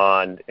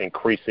on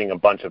increasing a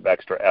bunch of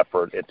extra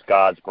effort. It's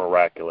God's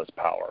miraculous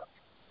power.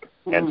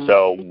 And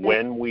so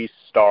when we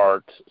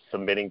start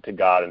submitting to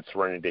God and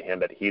surrendering to him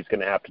that he's going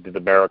to have to do the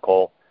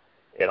miracle,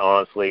 and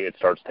honestly, it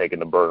starts taking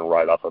the burden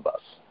right off of us.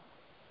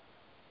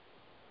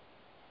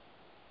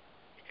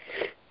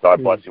 So I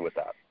bless you with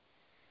that.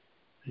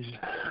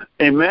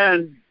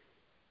 Amen.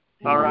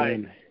 All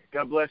right.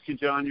 God bless you,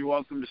 John. You're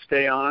welcome to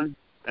stay on.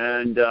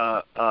 And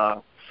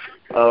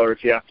or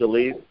if you have to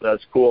leave,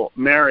 that's cool.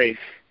 Mary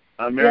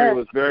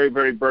was very,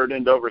 very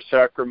burdened over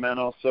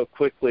Sacramento. So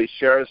quickly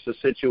share us the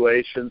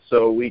situation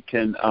so we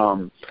can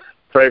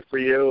pray for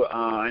you.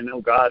 I know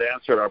God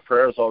answered our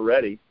prayers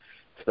already.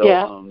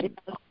 So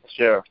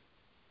share.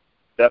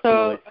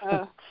 Definitely.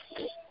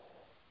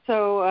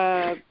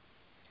 So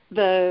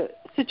the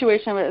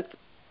situation with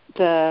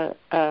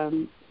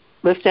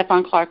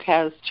Stephon Clark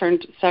has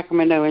turned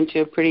Sacramento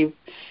into a pretty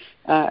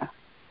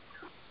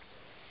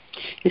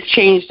it's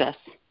changed us.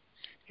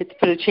 It's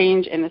put a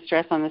change and a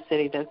stress on the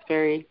city that's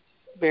very,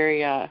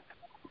 very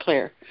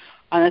clear.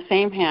 On the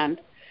same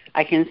hand,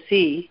 I can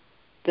see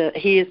that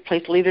he has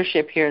placed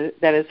leadership here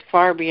that is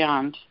far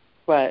beyond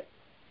what,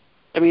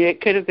 I mean, it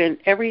could have been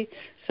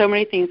so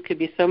many things could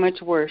be so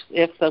much worse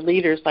if the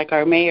leaders, like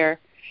our mayor,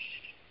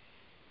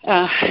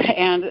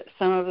 and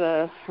some of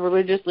the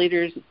religious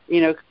leaders,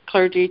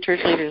 clergy, church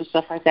leaders and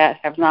stuff like that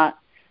have not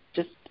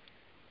just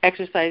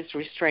exercised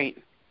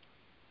restraint.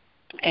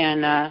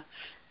 And I've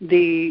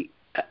been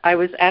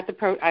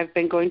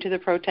going to the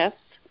protests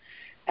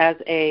as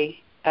a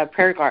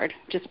prayer guard,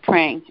 just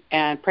praying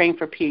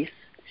for peace.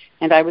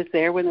 And I was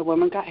there when the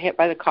woman got hit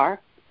by the car,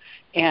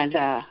 and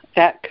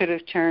that could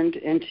have turned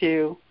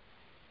into,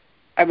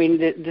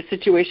 the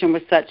situation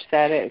was such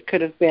that it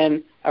could have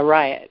been a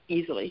riot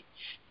easily.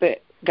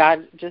 But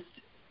God just,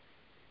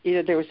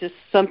 there was just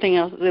something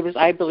else.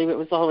 I believe it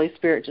was the Holy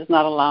Spirit just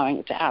not allowing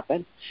it to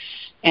happen.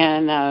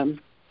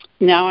 And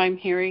Now I'm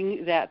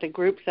hearing that the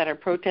groups that are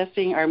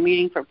protesting are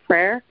meeting for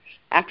prayer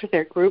after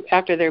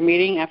their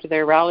meeting, after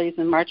their rallies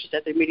and marches,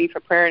 that they're meeting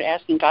for prayer and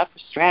asking God for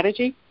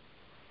strategy.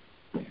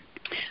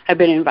 I've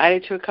been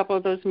invited to a couple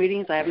of those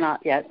meetings. I have not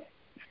yet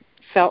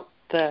felt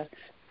the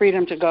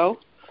freedom to go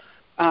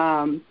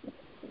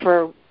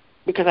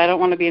because I don't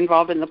want to be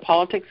involved in the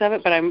politics of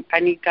it, but I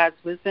need God's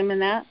wisdom in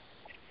that.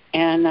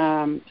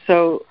 And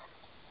so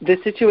the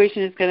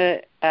situation is going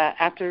to,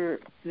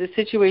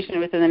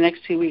 within the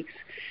next 2 weeks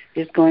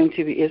is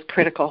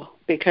critical,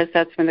 because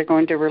that's when they're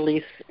going to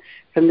release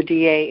from the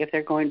DA if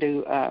they're going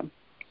to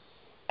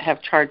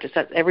have charges.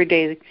 That's every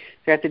day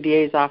they're at the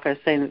DA's office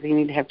saying that they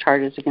need to have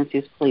charges against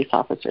these police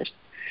officers.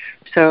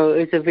 So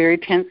it's a very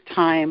tense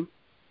time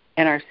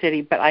in our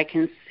city, but I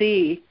can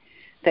see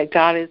that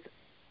God is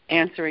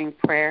answering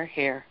prayer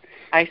here.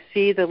 I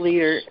see the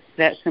leader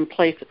that's in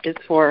place is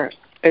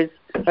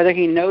whether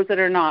he knows it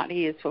or not,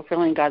 he is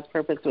fulfilling God's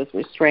purpose with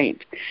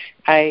restraint.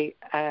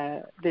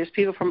 There's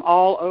people from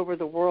all over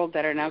the world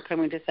that are now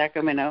coming to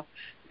Sacramento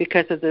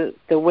because of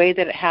the way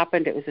that it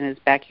happened. It was in his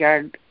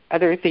backyard,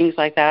 other things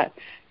like that.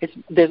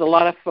 There's a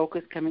lot of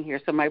focus coming here.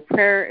 So my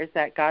prayer is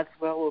that God's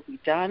will be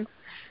done,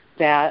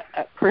 that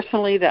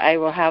personally that I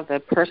will have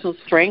the personal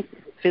strength,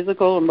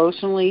 physical,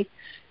 emotionally,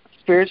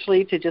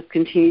 spiritually, to just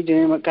continue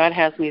doing what God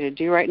has me to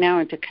do right now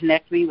and to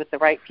connect me with the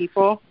right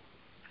people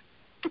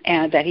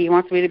and that he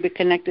wants me to be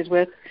connected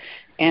with,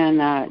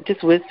 and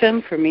just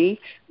wisdom for me,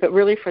 but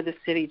really for the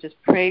city. Just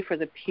pray for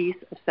the peace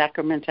of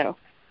Sacramento.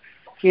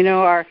 You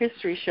know, our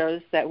history shows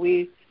that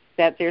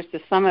there's the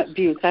Summit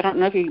Buttes. I don't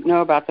know if you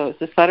know about those.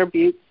 The Sutter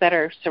Buttes that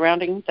are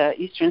surrounding the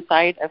eastern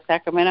side of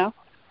Sacramento.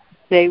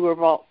 They're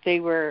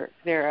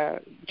a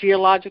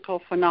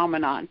geological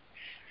phenomenon,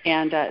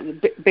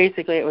 and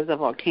basically it was a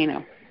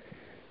volcano,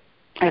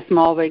 a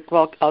small lake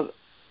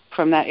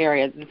from that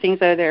area. The things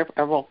that are there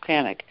are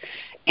volcanic.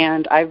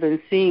 And I've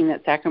been seeing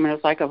that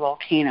Sacramento's like a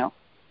volcano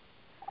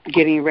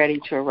getting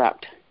ready to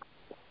erupt.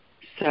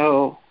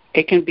 So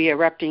it can be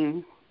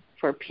erupting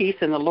for peace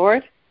in the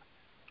Lord,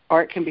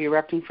 or it can be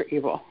erupting for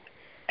evil.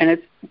 And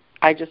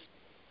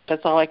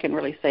that's all I can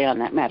really say on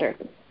that matter.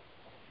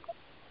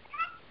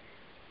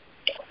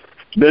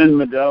 Ben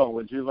Medell,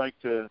 would you like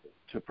to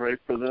pray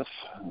for this?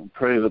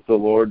 Pray that the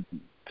Lord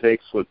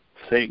takes what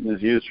Satan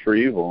has used for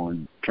evil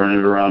and turn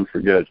it around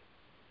for good.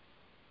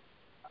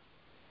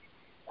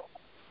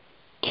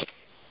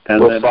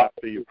 And then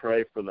after you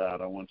pray for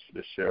that, I want you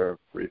to share a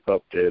brief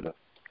update of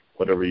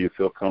whatever you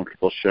feel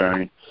comfortable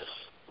sharing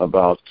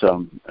about,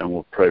 and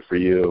we'll pray for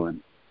you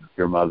and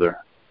your mother,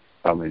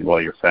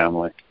 your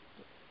family.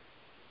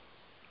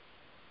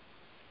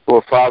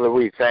 Well, Father,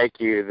 we thank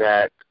you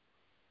that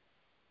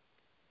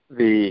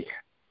the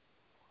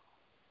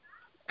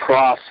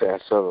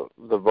process of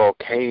the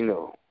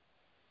volcano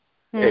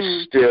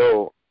is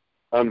still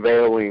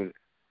unveiling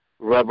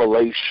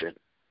revelation.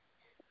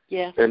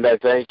 Yes. And I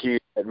thank you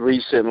that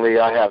recently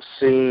I have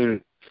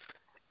seen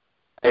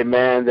a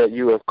man that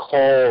you have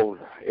called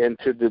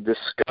into the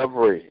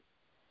discovery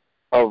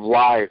of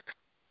life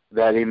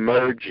that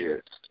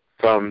emerges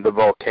from the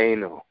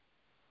volcano.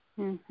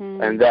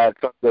 Mm-hmm. And that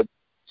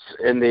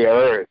in the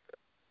earth,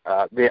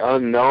 the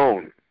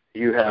unknown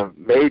you have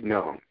made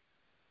known.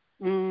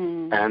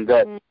 Mm-hmm. And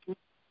that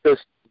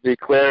just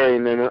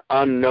declaring an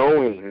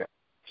unknowing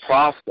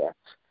process,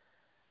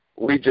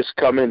 we just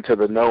come into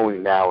the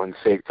knowing now and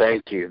say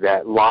thank you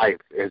that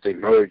life is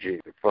emerging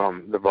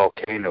from the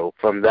volcano,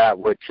 from that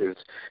which is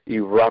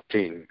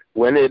erupting.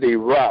 When it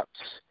erupts,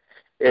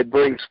 it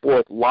brings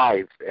forth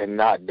life and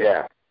not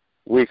death.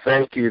 We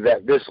thank you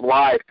that this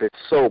life is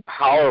so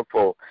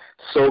powerful,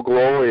 so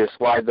glorious,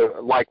 like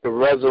the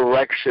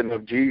resurrection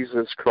of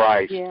Jesus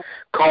Christ,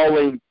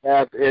 calling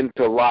death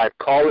into life,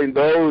 calling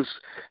those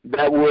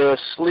that were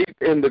asleep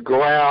in the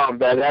ground,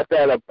 that at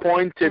that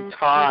appointed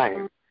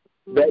time,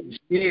 that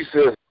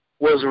Jesus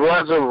was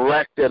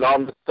resurrected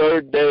on the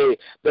third day,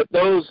 that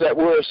those that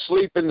were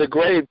asleep in the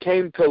grave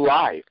came to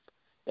life.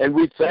 And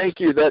we thank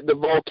you that the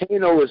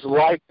volcano is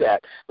like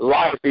that.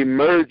 Life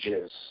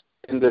emerges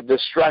in the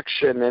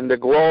destruction and the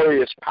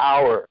glorious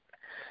power.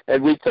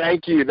 And we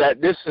thank you that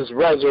this is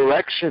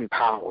resurrection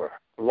power.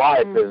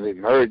 Life is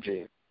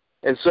emerging.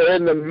 And so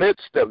in the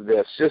midst of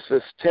this, just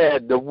as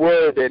Ted, the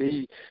word that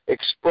he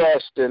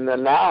expressed and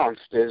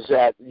announced is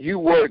that you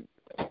work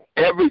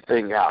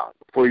everything out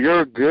for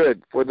your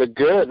good, for the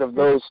good of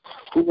those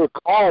who were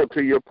called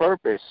to your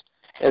purpose.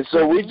 And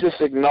so we just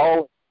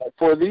acknowledge that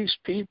for these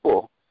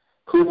people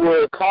who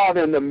were caught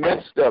in the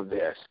midst of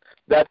this,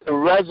 that the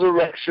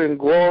resurrection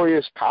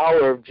glorious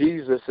power of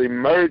Jesus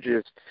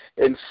emerges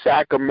in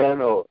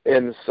Sacramento,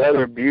 in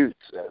Sutter Buttes.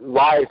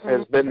 Life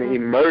has been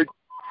emerged.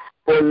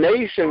 For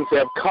nations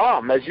have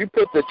come, as you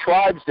put the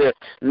tribes there,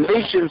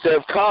 nations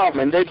have come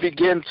and they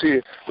begin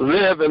to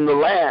live in the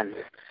land.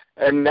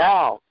 And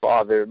now,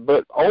 Father,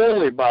 but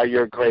only by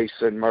your grace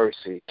and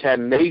mercy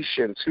can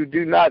nations who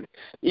do not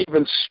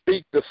even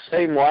speak the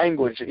same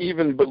language,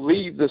 even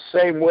believe the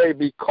same way,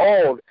 be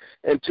called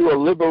into a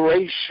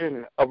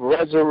liberation of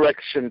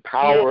resurrection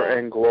power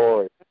and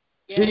glory.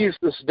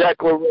 Jesus'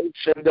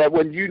 declaration that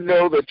when you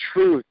know the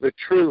truth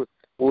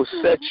will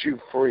set you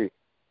free.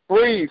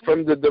 Free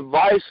from the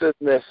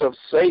divisiveness of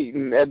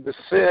Satan and the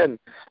sin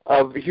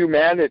of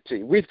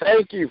humanity. We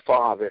thank you,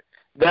 Father,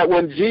 that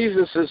when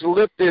Jesus is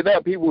lifted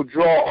up, he will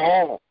draw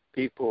all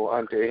people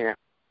unto him.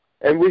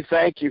 And we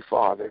thank you,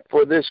 Father,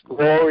 for this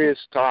glorious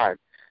time,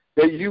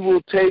 that you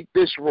will take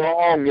this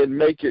wrong and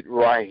make it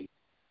right.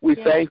 We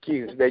thank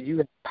you that you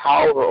have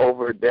power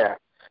over death,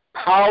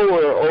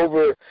 power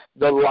over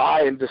the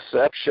lie and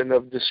deception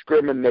of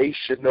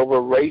discrimination over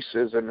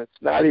racism.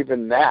 It's not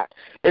even that.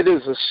 It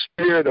is a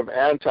spirit of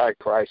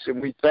Antichrist, and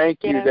we thank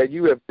you that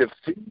you have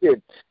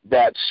defeated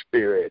that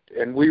spirit,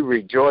 and we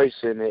rejoice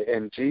in it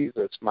in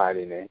Jesus'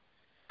 mighty name.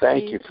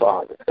 Thank you,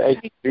 Father.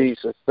 Thank you,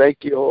 Jesus. Thank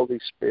you, Holy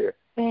Spirit.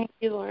 Thank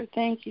you, Lord.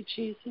 Thank you,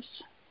 Jesus.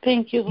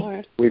 Thank you,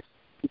 Lord.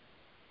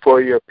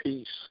 For your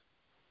peace.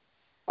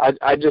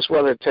 I just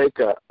want to take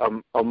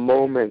a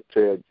moment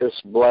to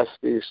just bless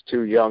these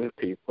two young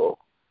people.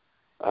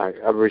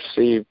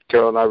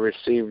 Carol and I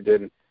received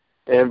an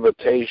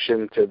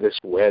invitation to this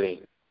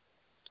wedding.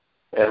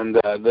 And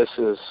this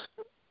is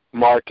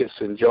Marcus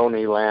and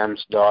Joni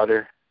Lamb's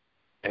daughter,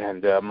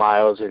 and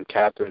Miles and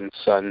Catherine's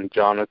son,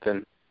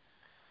 Jonathan,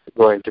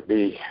 going to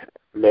be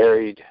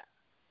married.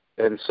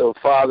 And so,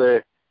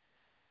 Father,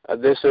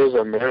 this is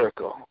a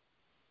miracle.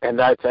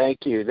 And I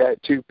thank you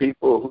that two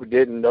people who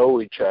didn't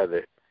know each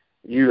other,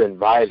 you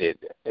invited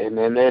in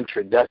an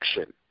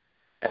introduction.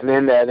 And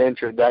in that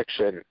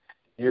introduction,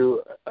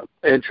 you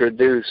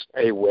introduced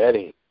a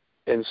wedding.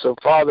 And so,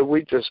 Father,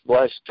 we just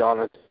bless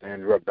Jonathan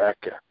and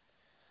Rebecca.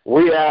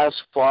 We ask,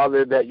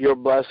 Father, that your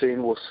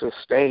blessing will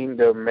sustain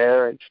their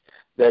marriage,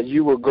 that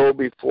you will go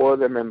before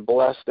them and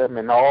bless them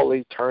in all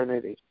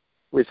eternity.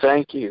 We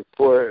thank you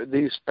for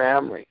these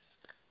families,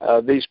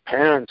 these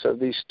parents of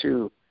these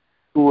two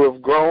who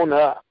have grown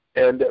up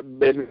and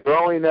been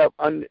growing up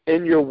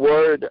in your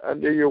word,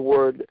 under your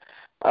word.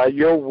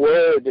 Your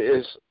word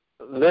is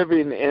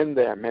living in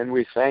them, and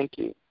we thank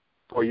you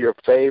for your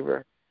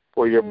favor,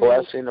 for your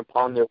blessing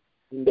upon their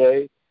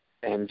day.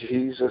 In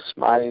Jesus'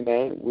 mighty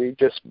name, we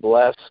just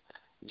bless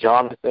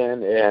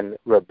Jonathan and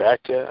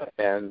Rebecca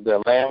and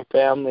the Lamb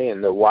family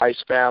and the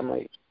Weiss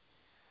family.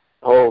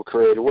 Oh,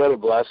 Creator, what a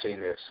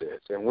blessing this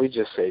is. And we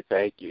just say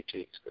thank you,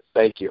 Jesus.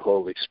 Thank you,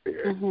 Holy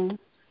Spirit.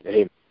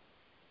 Amen.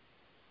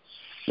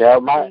 Now,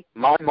 my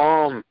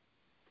mom,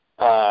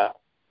 I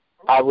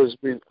was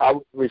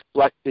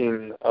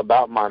reflecting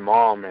about my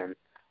mom, and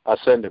I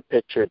sent a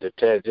picture to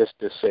Ted just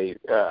to say,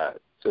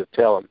 to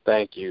tell him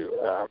thank you.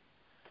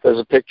 There's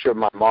a picture of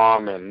my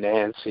mom and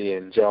Nancy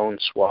and Joan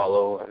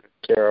Swallow and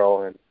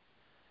Carol and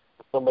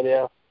somebody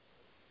else.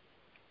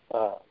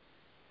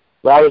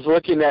 But I was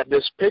looking at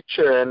this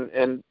picture,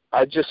 and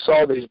I just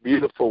saw these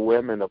beautiful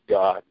women of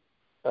God.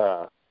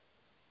 I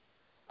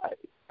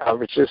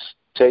was just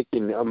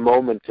taking a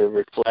moment to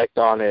reflect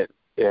on it,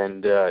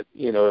 and,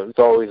 it's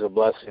always a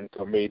blessing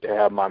for me to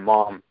have my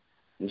mom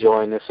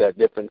join us at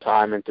different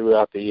times and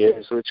throughout the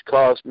years, which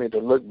caused me to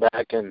look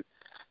back in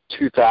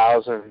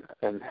 2000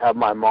 and have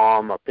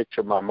a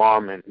picture of my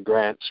mom and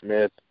Grant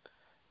Smith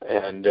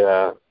and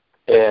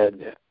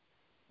Ed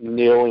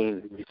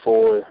kneeling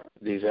before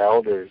these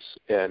elders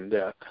and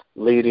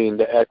leading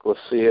the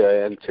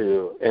ecclesia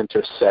into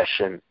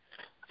intercession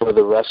for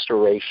the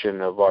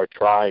restoration of our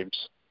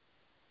tribes.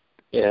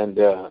 And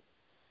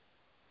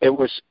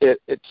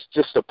it's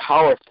just a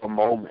powerful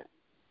moment.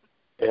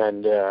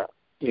 And,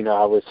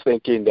 I was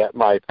thinking that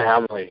my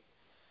family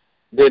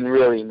didn't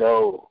really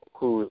know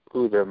who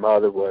their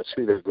mother was,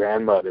 who their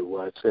grandmother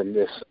was in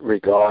this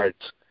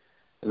regards,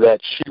 that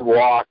she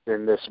walked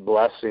in this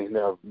blessing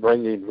of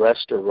bringing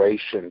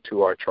restoration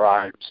to our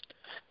tribes.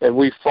 And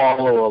we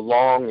follow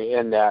along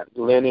in that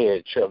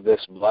lineage of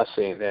this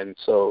blessing. And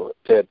so,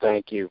 Ted,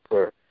 thank you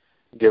for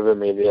giving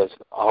me this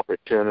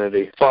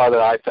opportunity. Father,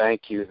 I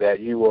thank you that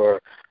you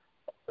are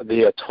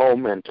the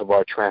atonement of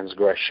our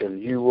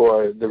transgression. You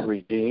are the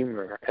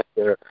Redeemer,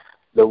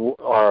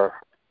 our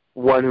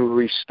one who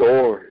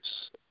restores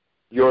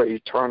your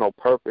eternal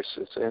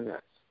purposes in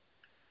us.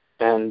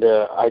 And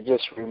I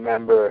just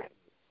remember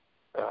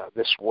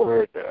this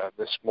word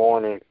this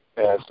morning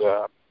as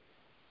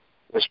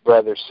this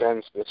brother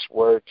sends this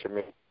word to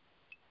me.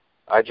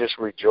 I just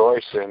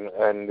rejoice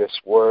in this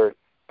word.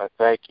 I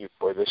thank you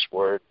for this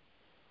word.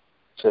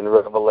 It's in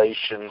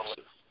Revelations.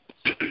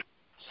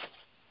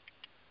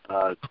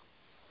 I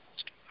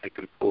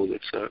can pull this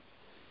up.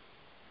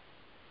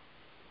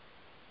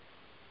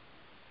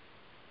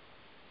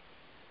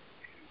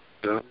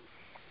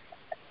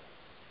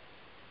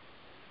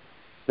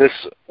 This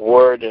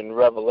word in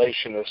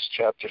Revelation is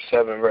chapter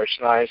 7, verse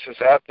 9. It says,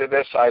 "After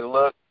this I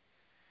looked,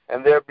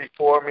 and there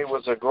before me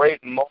was a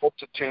great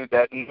multitude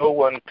that no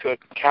one could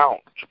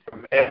count,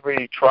 from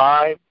every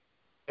tribe,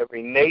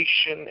 every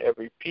nation,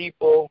 every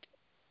people,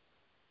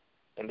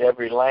 and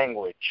every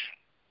language,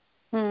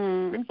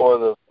 before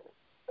the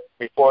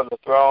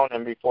throne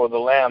and before the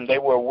Lamb. They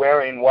were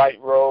wearing white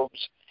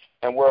robes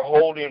and were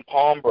holding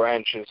palm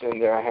branches in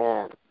their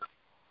hands."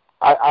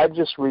 I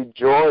just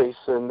rejoice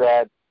in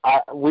that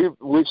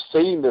we've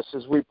seen this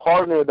as we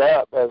partnered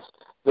up as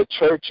the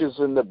churches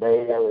in the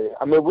Bay Area.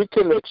 I mean, we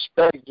can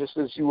expect, just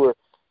as you were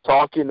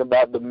talking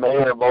about the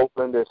mayor of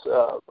Oakland, this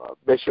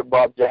Bishop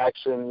Bob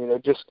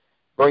Jackson, just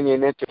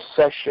bringing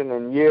intercession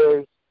in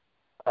years.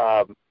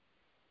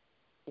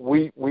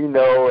 We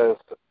know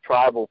as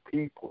tribal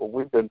people,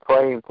 we've been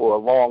praying for a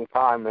long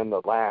time in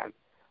the land.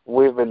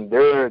 We've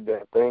endured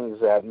things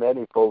that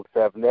many folks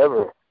have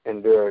never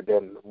endured,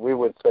 and we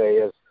would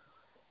say as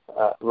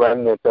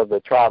remnants of the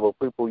tribal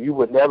people, you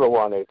would never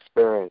want to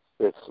experience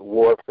this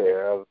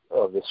warfare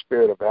of the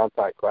spirit of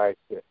Antichrist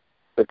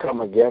to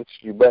come against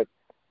you. But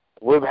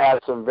we've had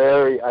some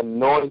very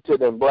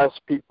anointed and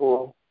blessed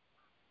people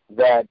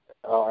that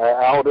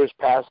our elders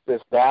passed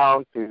this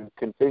down to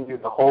continue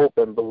to hope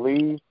and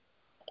believe.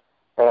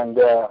 And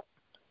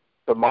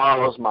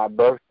tomorrow's my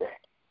birthday,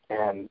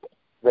 and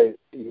the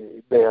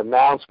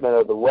announcement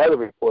of the weather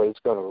report is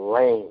going to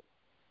rain.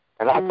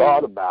 And I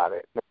thought about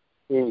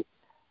it.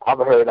 I've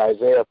heard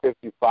Isaiah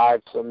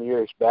 55 some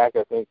years back,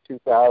 I think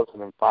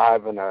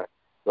 2005, and the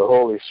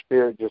Holy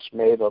Spirit just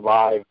made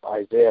alive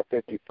Isaiah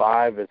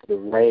 55 as the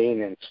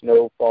rain and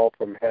snow fall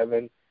from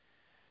heaven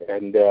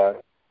and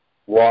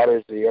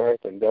waters the earth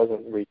and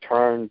doesn't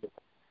return,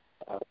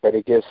 but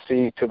it gives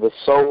seed to the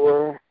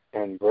sower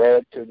and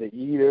bread to the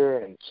eater,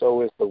 and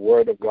so is the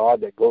word of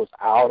God that goes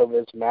out of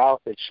his mouth.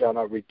 It shall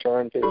not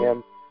return to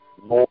him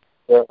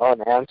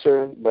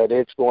unanswered, but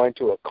it's going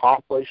to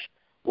accomplish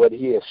what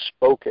he has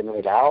spoken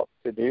it out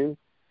to do.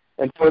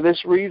 And for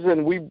this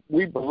reason,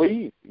 we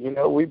believe,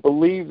 we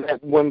believe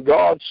that when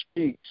God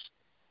speaks,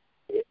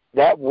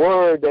 that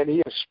word that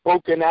he has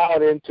spoken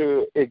out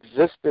into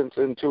existence,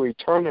 into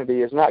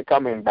eternity, is not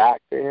coming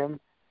back to him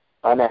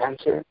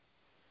unanswered.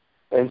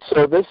 And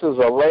so this is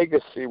a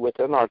legacy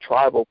within our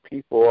tribal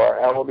people, our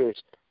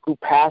elders, who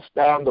pass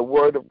down the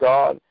word of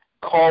God,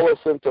 call us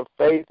into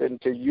faith,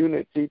 into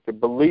unity, to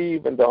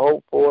believe and to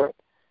hope for it.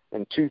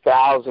 In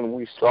 2000,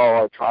 we saw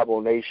our tribal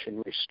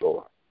nation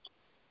restored.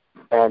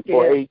 And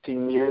for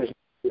 18 years,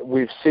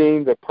 we've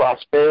seen the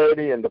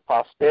prosperity and the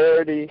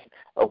posterity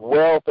of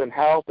wealth and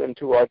health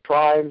into our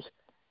tribes.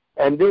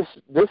 And this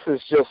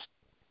is just,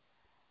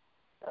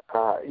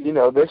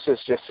 this is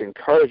just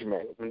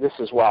encouragement. And this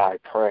is why I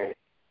pray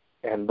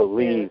and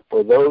believe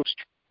for those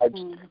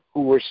tribes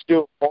who were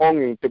still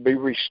longing to be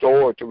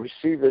restored, to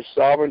receive their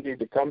sovereignty,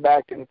 to come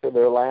back into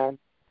their land.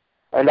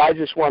 And I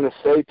just want to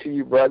say to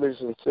you, brothers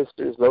and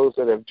sisters, those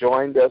that have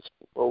joined us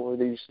over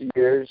these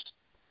years,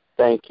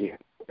 thank you.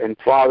 And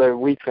Father,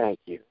 we thank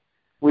you.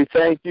 We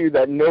thank you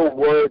that no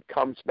word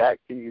comes back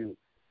to you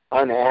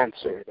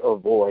unanswered or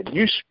void.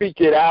 You speak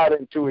it out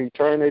into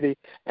eternity,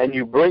 and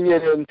you bring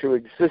it into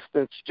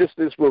existence, just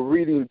as we're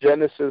reading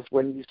Genesis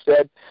when you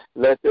said,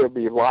 let there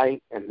be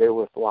light, and there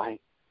was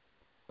light.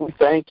 We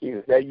thank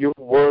you that your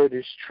word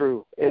is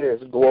true. It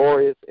is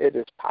glorious. It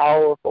is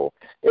powerful.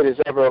 It is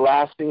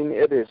everlasting.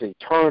 It is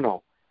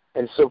eternal.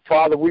 And so,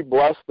 Father, we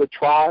bless the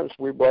tribes.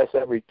 We bless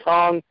every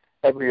tongue,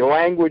 every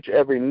language,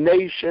 every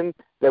nation,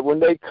 that when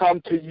they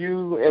come to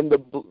you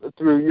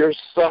through your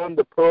Son,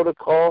 the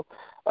protocol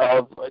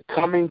of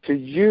coming to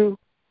you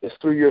is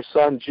through your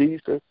Son,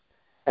 Jesus,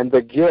 and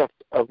the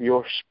gift of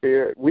your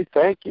Spirit. We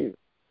thank you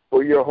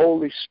for your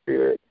Holy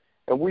Spirit,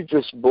 and we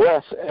just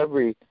bless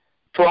every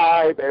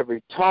tribe,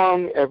 every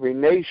tongue, every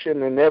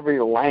nation, and every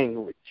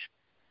language.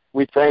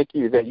 We thank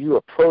you that you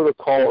have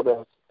protocoled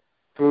us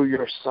through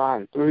your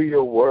Son, through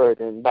your word,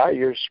 and by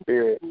your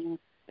Spirit.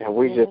 And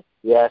we just,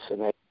 yes and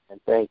amen.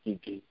 Thank you,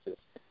 Jesus.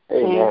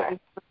 Amen.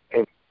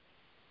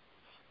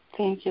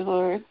 Thank you,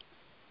 Lord.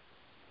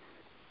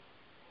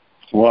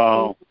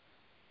 Wow.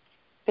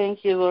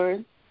 Thank you,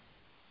 Lord.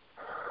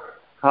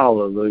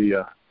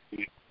 Hallelujah.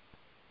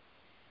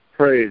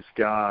 Praise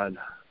God.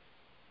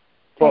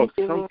 Folks,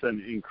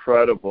 something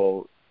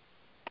incredible.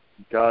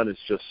 God is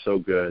just so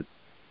good.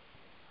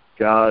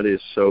 God is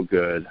so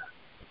good.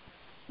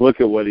 Look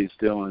at what he's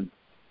doing.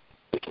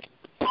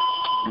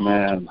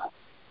 Man.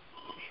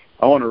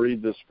 I want to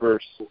read this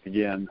verse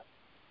again.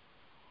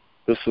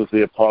 This is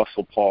the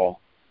Apostle Paul.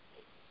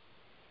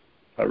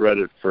 I read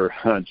it for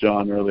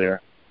John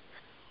earlier.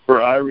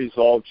 For I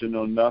resolved to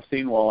know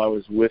nothing while I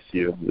was with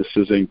you. This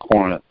is in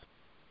Corinth.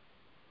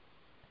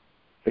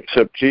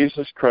 Except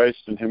Jesus Christ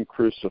and him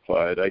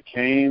crucified. I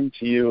came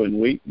to you in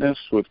weakness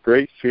with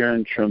great fear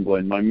and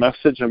trembling. My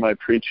message and my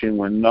preaching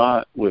were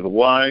not with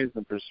wise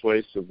and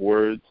persuasive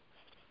words,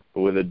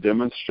 but with a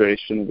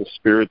demonstration of the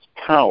Spirit's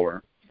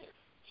power,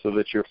 so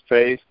that your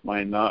faith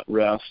might not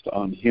rest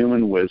on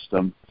human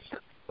wisdom,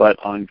 but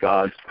on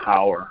God's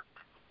power.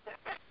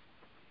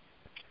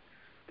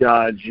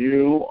 God,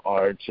 you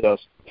are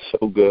just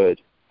so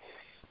good.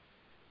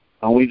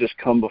 And we just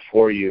come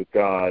before you,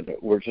 God.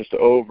 We're just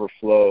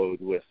overflowed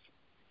with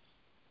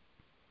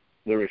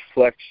the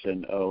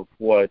reflection of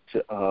what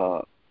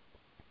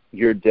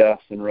your death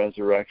and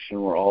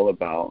resurrection were all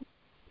about.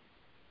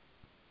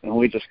 And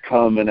we just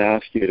come and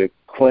ask you to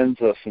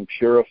cleanse us and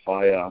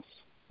purify us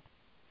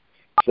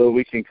so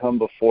we can come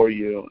before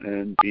you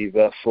and be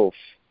vessels,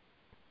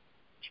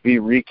 to be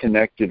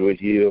reconnected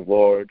with you,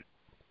 Lord.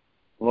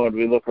 Lord,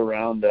 we look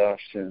around us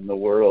and the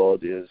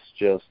world is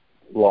just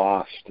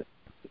lost.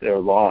 They're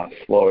lost,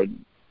 Lord.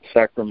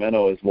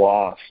 Sacramento is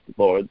lost,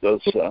 Lord.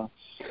 Those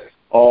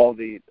all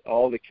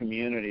the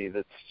community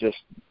that's just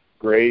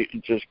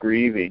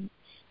grieving,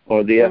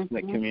 or the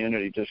ethnic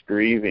community just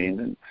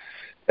grieving,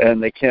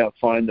 and they can't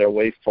find their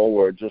way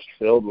forward, just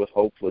filled with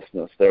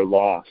hopelessness. They're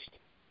lost,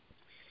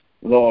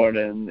 Lord,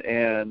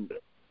 and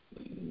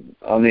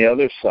on the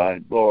other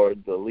side,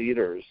 Lord, the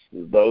leaders,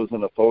 those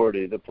in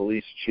authority, the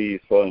police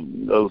chief,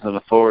 those in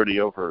authority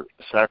over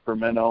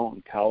Sacramento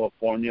and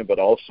California, but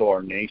also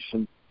our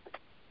nation,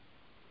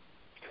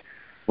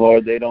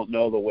 Lord, they don't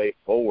know the way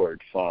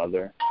forward,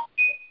 Father.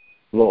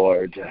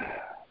 Lord,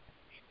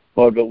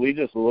 but we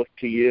just look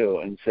to you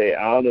and say,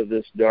 out of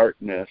this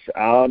darkness,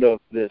 out of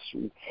this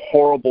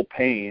horrible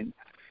pain,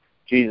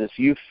 Jesus,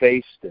 you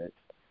faced it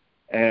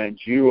and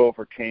you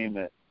overcame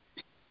it.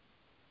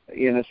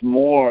 And it's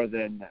more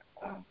than,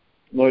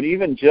 Lord,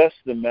 even just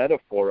the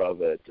metaphor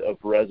of it, of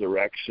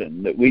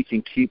resurrection, that we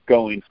can keep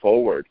going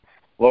forward.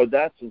 Lord,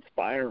 that's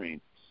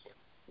inspiring.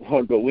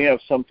 Lord, but we have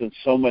something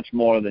so much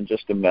more than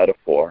just a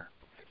metaphor.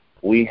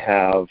 We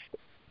have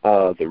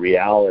the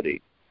reality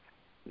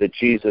that,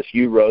 Jesus,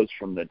 you rose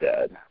from the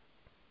dead.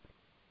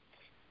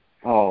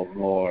 Oh,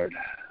 Lord.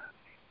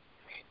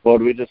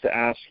 Lord, we just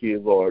ask you,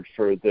 Lord,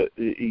 for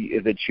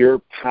that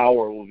your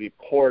power will be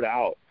poured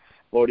out.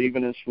 Lord,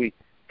 even as we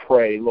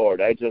pray, Lord,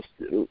 I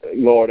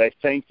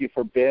thank you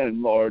for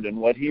Ben, Lord, and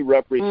what he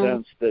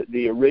represents,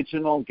 the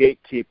original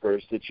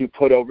gatekeepers that you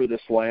put over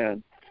this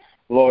land.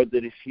 Lord,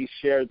 that if he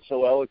shared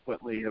so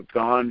eloquently, have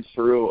gone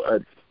through a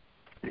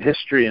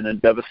history and a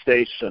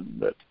devastation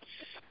that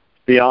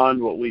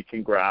beyond what we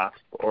can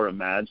grasp or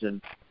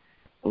imagine,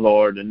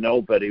 Lord, and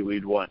nobody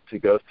we'd want to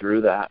go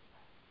through that,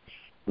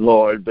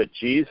 Lord, but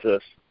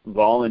Jesus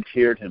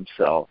volunteered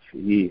himself.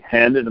 He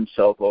handed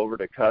himself over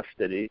to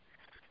custody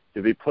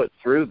to be put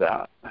through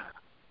that.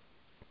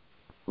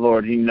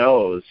 Lord, he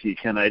knows he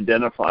can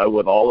identify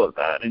with all of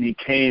that, and he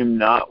came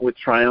not with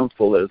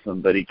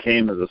triumphalism, but he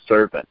came as a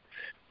servant.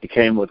 He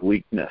came with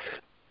weakness.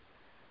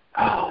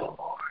 Oh,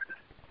 Lord.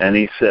 And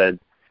he said,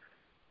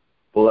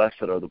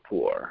 blessed are the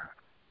poor.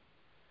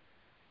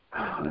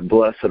 And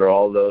blessed are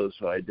all those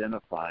who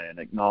identify and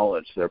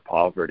acknowledge their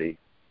poverty.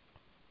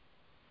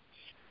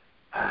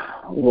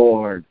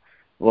 Lord,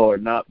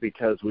 not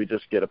because we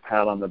just get a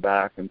pat on the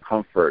back and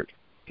comfort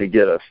to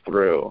get us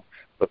through,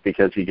 but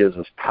because he gives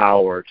us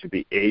power to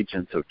be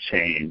agents of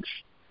change.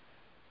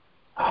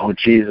 Oh,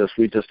 Jesus,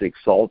 we just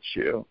exalt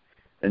you.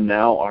 And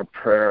now our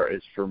prayer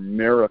is for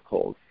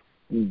miracles.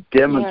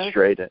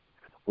 Demonstrate it.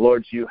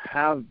 Lord, you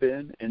have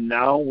been, and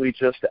now we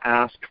just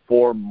ask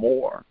for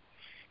more.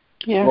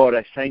 Yeah. Lord,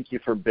 I thank you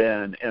for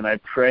Ben, and I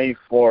pray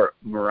for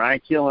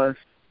miraculous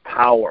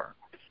power,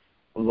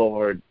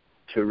 Lord,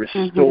 to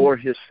restore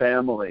his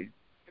family,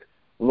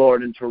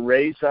 Lord, and to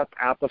raise up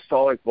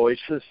apostolic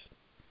voices,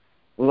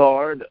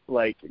 Lord,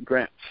 like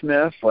Grant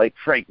Smith, like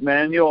Frank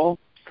Manuel,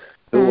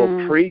 who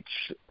will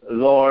preach,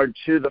 Lord,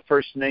 to the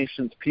First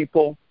Nations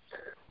people,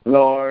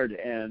 Lord,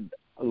 and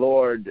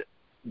Lord,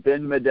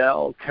 Ben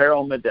Medell,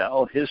 Carol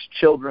Medell, his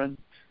children,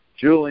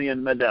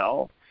 Julian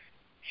Medell,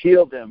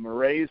 heal them,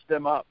 raise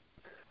them up,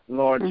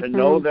 Lord, to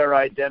know their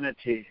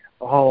identity.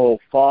 Oh,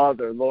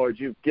 Father, Lord,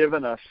 you've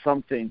given us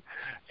something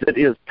that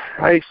is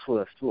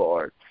priceless,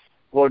 Lord,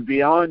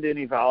 beyond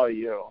any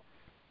value.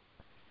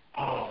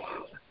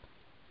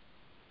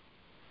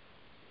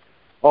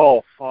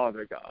 Oh,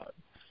 Father God,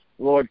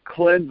 Lord,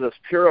 cleanse us,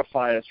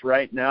 purify us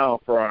right now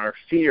for our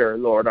fear,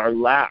 Lord, our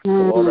lack,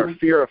 Lord, our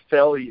fear of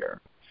failure,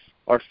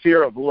 our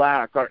fear of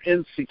lack, our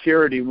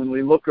insecurity when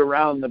we look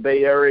around the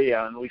Bay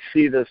Area and we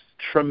see this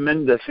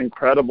tremendous,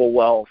 incredible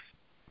wealth,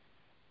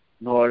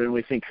 Lord, and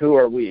we think, who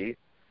are we?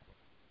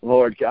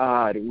 Lord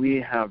God,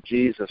 we have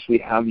Jesus. We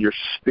have your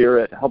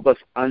Spirit. Help us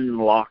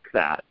unlock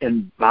that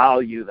and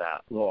value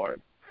that,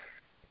 Lord,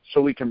 so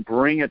we can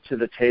bring it to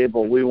the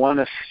table. We want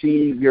to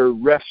see your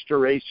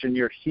restoration,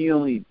 your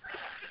healing.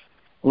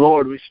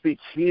 Lord, we speak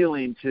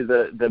healing to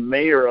the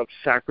mayor of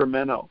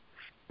Sacramento,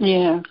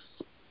 of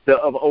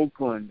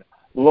Oakland,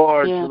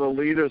 Lord, to the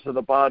leaders of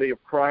the body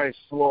of Christ,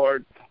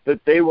 Lord, that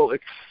they will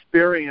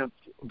experience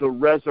the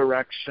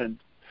resurrection,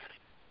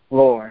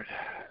 Lord.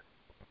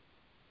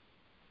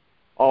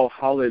 Oh,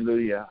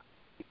 hallelujah.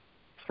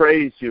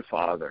 Praise you,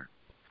 Father.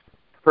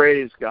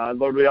 Praise God.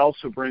 Lord, we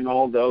also bring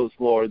all those,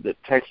 Lord,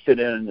 that texted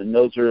in and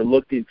those who are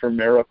looking for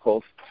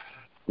miracles,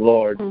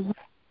 Lord.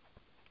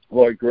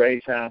 Lord,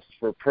 Grace asked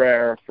for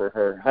prayer for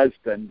her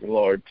husband,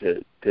 Lord,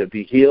 to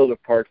be healed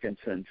of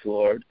Parkinson's,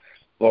 Lord.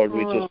 Lord,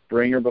 we just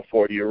bring her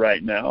before you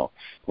right now.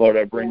 Lord,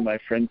 I bring my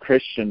friend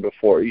Christian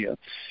before you,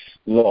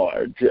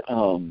 Lord.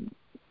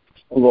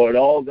 Lord,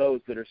 all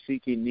those that are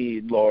seeking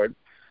need, Lord.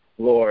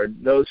 Lord,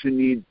 those who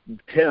need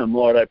Tim,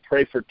 Lord, I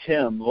pray for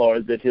Tim,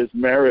 Lord, that his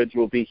marriage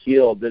will be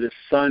healed, that his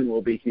son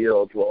will be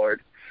healed,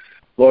 Lord.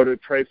 Lord, I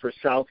pray for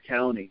South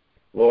County.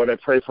 Lord, I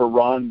pray for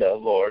Rhonda,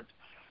 Lord.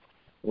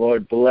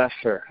 Lord, bless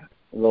her,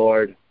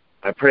 Lord.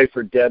 I pray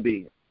for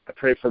Debbie. I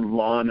pray for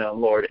Lana,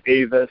 Lord.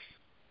 Avis.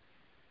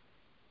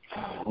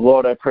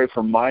 Lord, I pray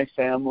for my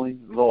family,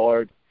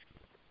 Lord,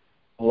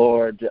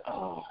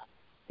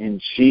 in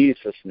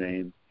Jesus'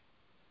 name.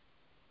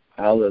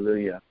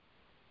 Hallelujah.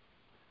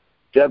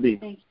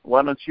 Debbie,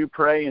 why don't you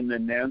pray, and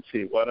then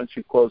Nancy, why don't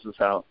you close us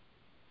out?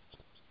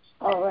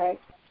 All right.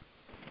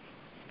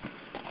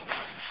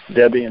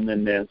 Debbie and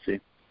then Nancy.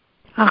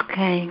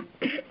 Okay.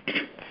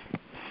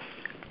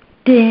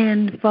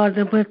 Dear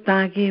Father, we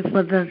thank you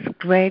for this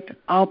great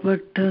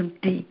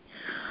opportunity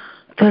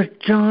to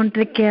join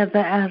together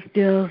as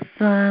your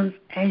sons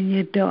and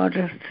your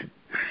daughters,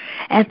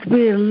 as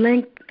we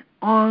link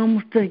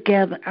arms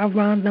together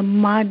around the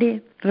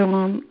mighty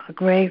throne of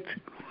grace,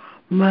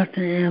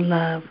 mercy, and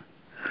love.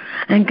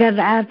 And God,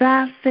 as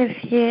I sit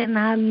here and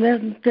I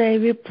listen to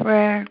every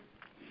prayer,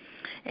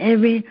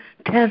 every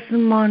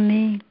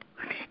testimony,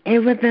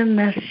 everything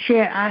that's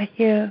shared, I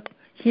hear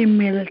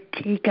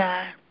humility,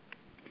 God.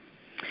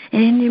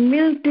 And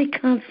humility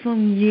comes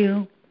from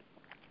you.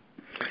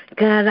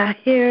 God, I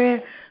hear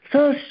it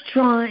so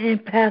strong in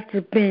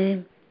Pastor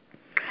Ben,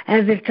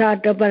 as he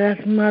talked about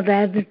his mother,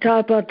 as he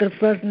talked about the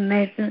First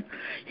Nation,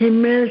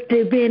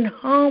 humility, being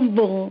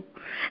humble.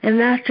 And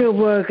that's your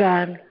word,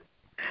 God,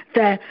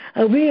 that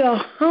we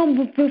are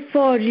humble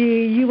before you.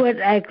 You would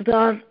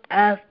exalt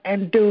us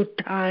in due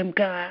time,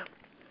 God.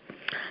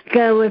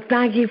 God, we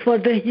thank you for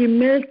the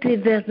humility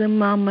that's in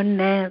Mama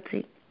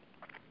Nancy,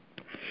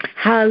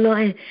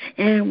 Hallelujah,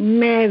 and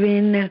Mary,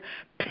 and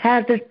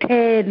Pastor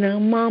Ted,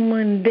 and Mama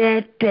and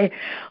Dad Ted.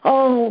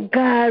 Oh,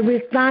 God,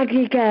 we thank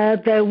you,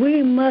 God, that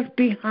we must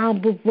be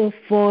humble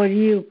before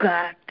you,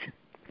 God,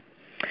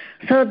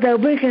 so that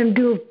we can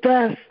do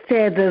thus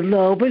said the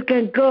Lord. We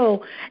can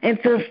go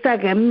into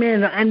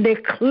Sacramento and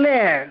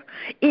declare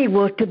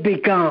evil to be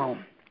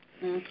gone.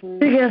 Mm-hmm.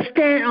 We can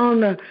stand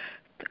on the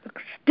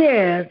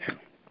stairs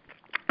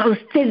of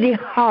City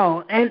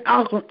Hall in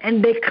Auckland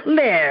and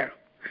declare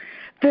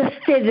the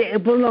city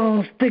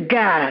belongs to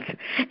God,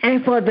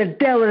 and for the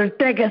devil to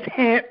take his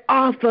hand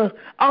off of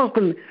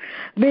Auckland.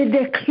 We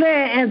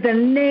declare in the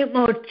name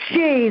of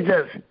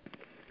Jesus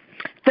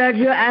that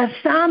your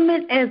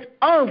assignment is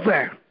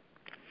over.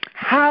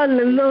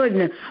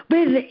 Hallelujah.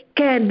 We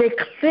can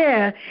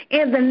declare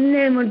in the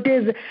name of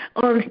Jesus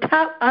on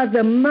top of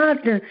the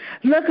mountain,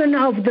 looking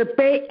over the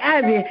Bay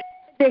Area,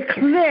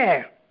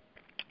 declare,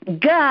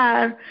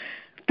 God,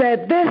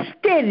 that this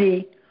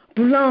city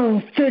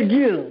belongs to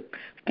you.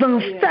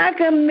 From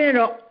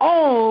Sacramento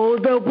all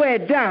the way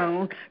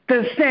down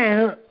to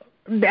San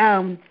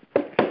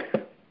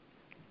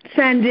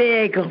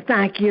Diego.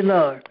 Thank you,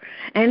 Lord.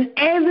 And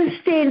every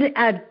city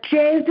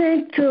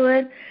adjacent to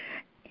it,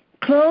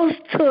 close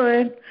to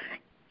it,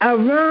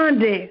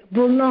 around it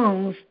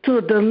belongs to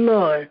the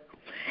Lord.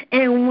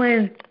 And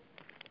when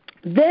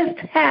this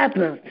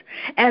happens,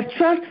 as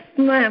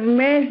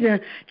transformation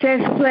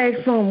takes place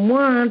from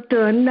one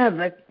to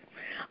another,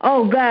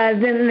 oh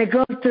God, then it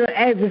goes to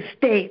every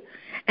state.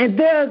 And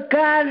there,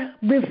 God,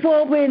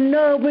 before we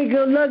know, we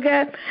can look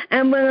at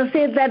and we'll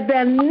see that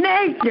the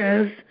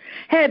nations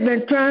have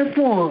been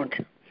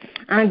transformed.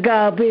 And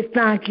God, we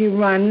thank you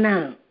right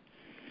now.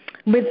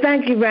 We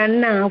thank you right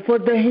now for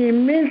the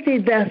humility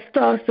that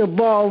starts the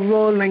ball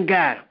rolling,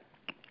 God.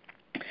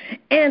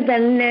 In the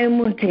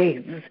name of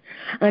Jesus.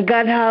 And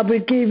God, how we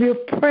give you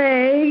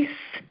praise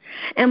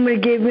and we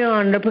give you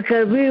honor,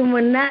 because we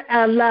will not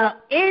allow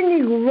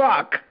any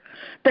rock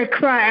to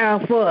cry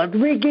out for us.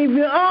 We give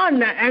you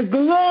honor and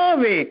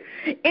glory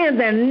in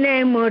the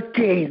name of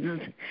Jesus.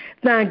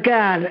 Thank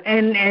God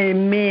and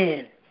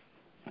amen.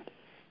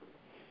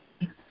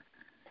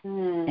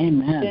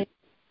 Amen.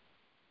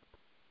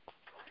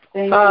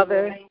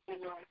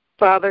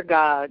 Father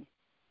God,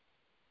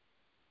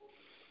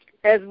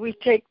 as we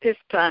take this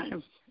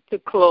time to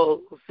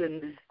close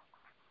and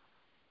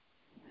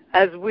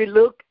as we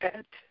look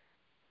at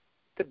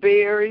the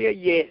Bay Area,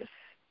 yes,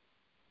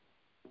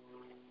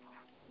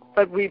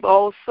 but we've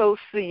also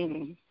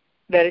seen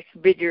that it's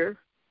bigger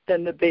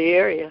than the Bay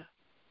Area.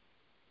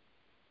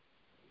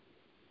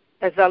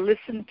 As I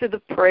listened to the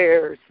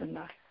prayers and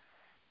I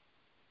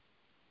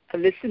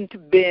listened to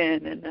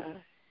Ben and I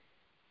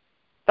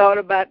thought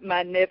about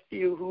my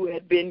nephew who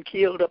had been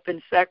killed up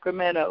in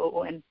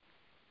Sacramento and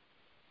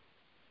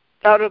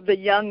thought of the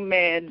young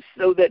man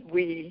so that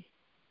we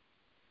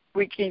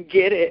can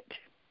get it.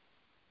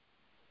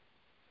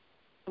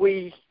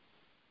 We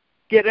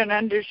get an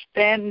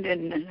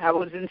understanding. I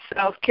was in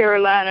South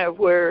Carolina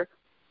where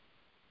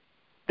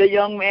the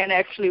young man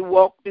actually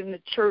walked in the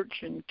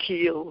church and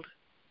killed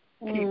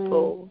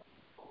people.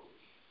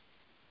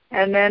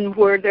 And then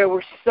where there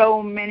were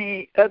so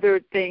many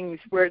other things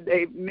where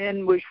the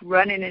men was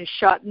running and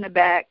shot in the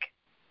back.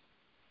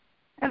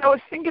 And I was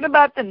thinking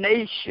about the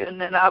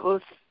nation, and I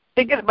was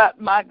thinking about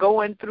my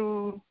going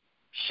through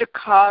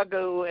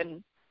Chicago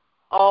and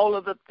all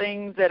of the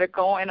things that are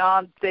going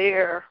on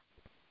there.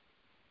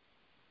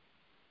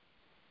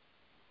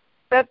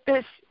 That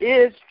this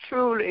is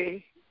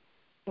truly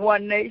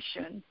one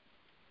nation.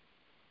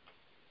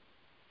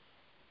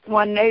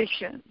 One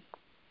nation.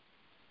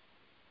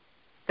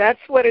 That's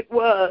what it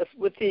was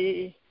with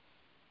the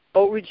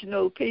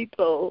original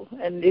people,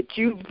 and that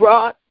you've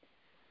brought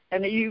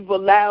and you've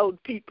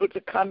allowed people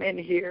to come in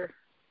here.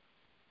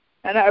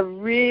 And I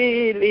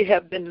really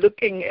have been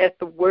looking at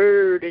the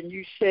Word, and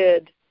you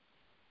said,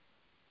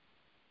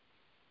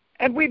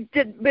 and we've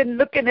been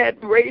looking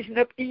at raising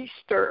up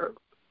Easter,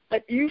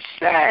 but you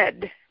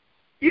said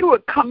you were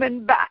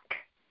coming back.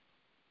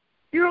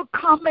 You're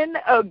coming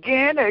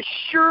again as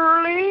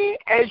surely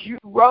as you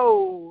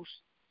rose.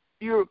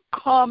 You're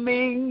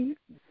coming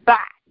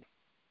back.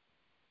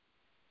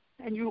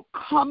 And you're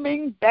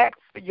coming back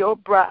for your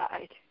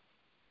bride.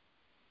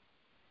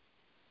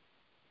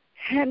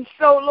 And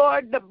so,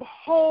 Lord, the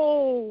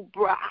whole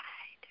bride,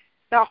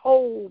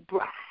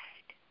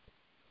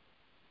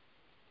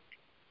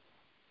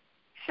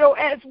 So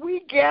as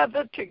we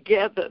gather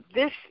together,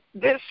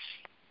 this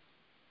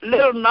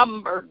little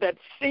number that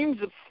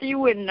seems a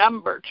few in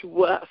number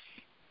to us,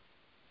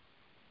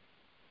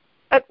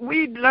 that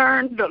we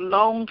learned a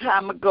long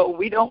time ago.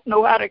 We don't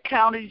know how to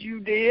count as you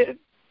did,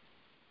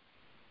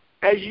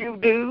 as you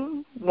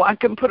do. One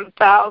can put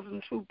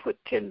 1,000, two put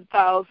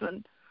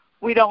 10,000.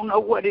 We don't know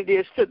what it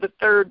is to the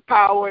third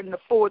power and the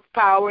fourth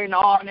power and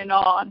on and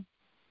on.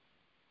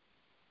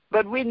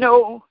 But we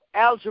know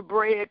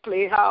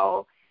algebraically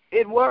how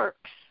it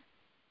works.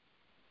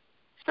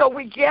 So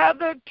we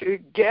gather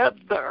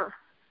together.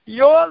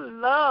 Your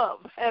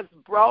love has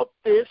brought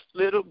this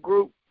little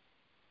group.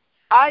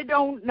 I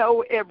don't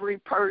know every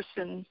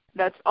person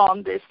that's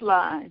on this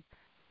line,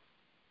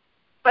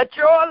 but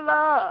your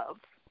love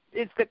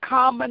is the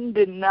common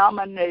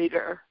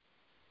denominator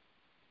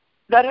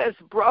that has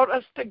brought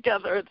us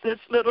together, this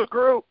little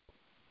group,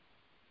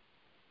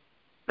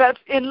 that's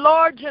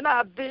enlarging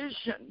our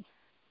vision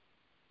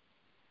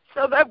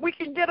so that we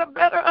can get a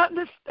better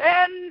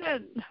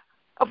understanding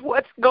of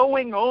what's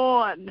going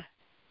on.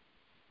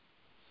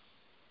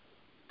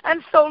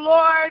 And so,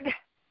 Lord,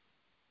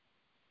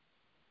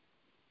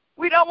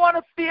 we don't want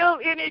to feel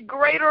any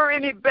greater or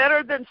any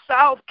better than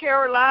South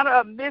Carolina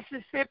or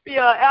Mississippi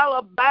or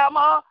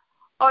Alabama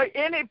or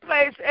any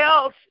place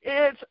else.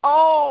 It's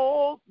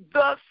all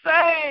the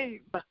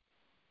same.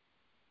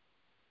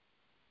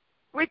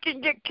 We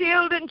can get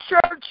killed in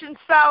church in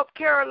South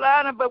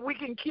Carolina, but we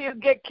can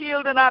get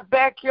killed in our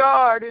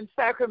backyard in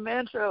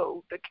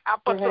Sacramento, the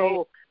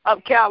capital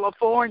of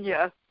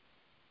California.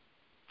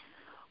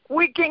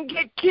 We can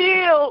get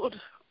killed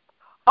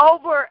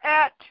over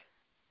at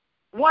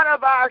one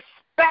of our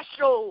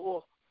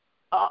special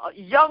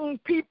young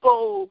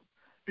people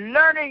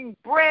learning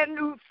brand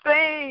new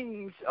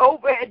things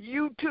over at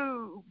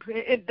YouTube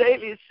in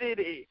Daly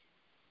City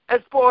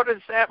as part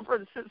of San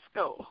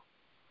Francisco.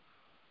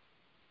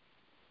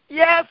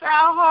 Yes,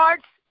 our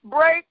hearts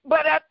break,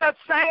 but at the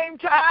same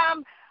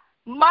time,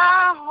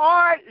 my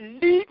heart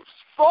leaps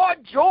for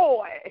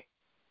joy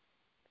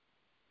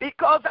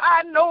because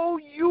I know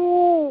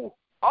you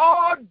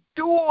are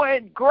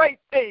doing great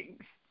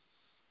things.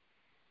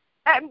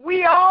 And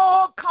we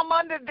all come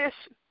under this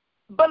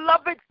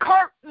beloved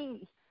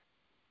curtain.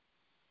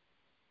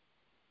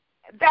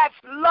 That's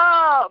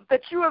love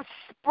that you have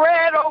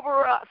spread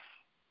over us.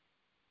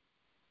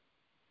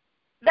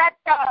 That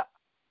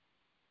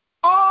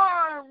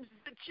arms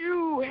that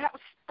you have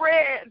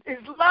spread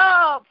is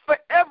love for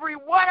every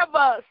one of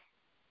us.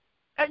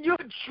 And you're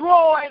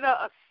drawing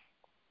us.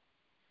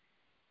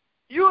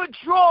 You're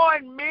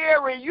drawing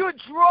Mary. You're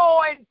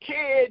drawing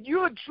Ted.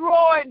 You're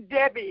drawing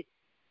Debbie.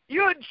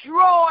 You're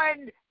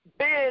drawing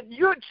Ben.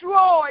 You're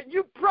drawing.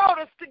 You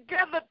brought us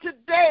together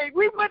today.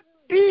 We wouldn't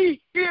be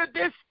here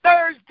this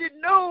Thursday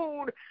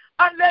noon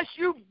unless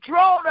you've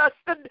drawn us.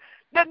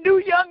 The new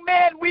young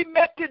man we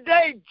met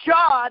today,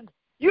 John,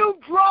 you've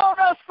drawn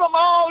us from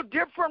all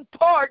different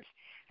parts.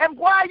 And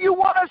while you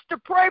want us to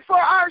pray for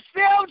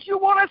ourselves, you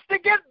want us to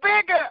get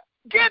bigger,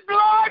 get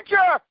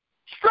larger,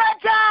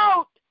 stretch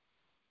out.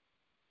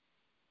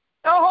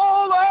 The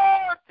whole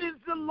earth is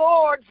the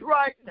Lord's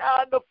right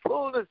now, and the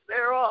fullness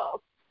thereof.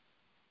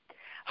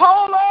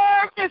 Whole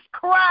earth is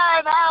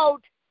crying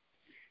out.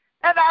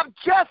 And I've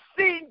just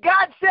seen,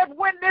 God said,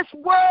 when this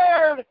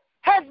word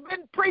has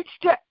been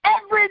preached to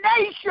every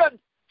nation,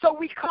 so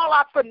we call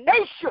out for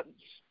nations.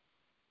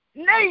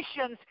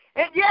 Nations.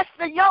 And yes,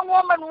 the young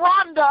woman,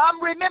 Rhonda, I'm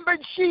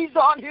remembering she's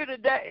on here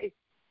today.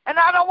 And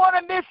I don't want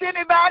to miss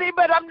anybody,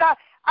 but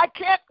I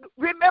can't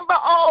remember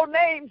all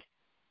names.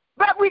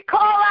 But we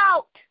call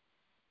out.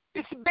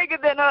 It's bigger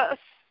than us.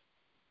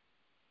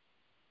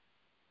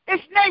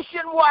 It's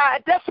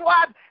nationwide. That's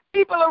why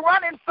people are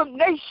running from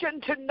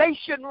nation to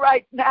nation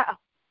right now.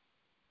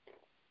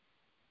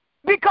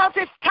 Because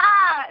it's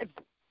time.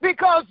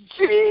 Because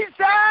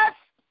Jesus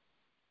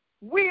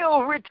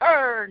will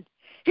return.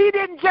 He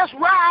didn't just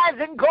rise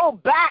and go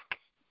back.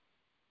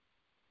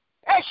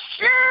 As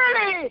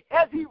surely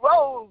as he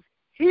rose,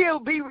 he'll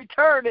be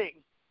returning.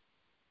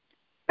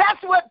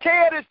 That's what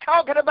Ted is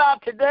talking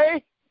about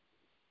today.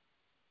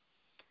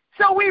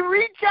 So we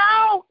reach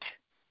out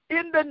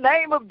in the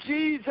name of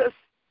Jesus.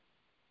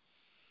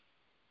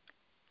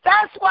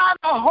 That's why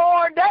the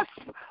horn,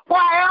 that's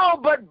why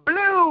Albert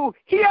blew.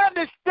 He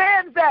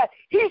understands that.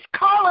 He's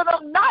calling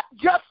them not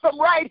just from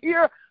right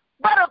here,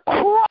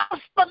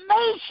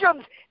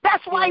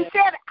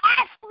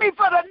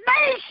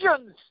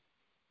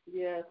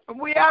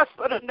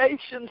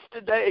 nations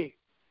today.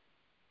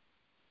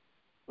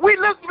 We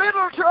look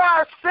little to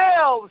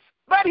ourselves,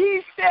 but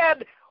he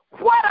said,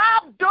 what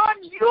I've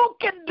done, you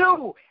can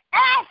do.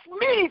 Ask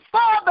me for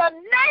the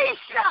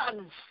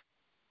nations.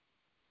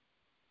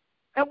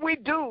 And we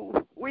do.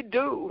 We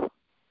do.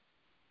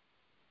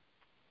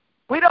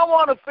 We don't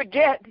want to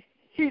forget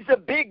he's a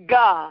big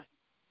God.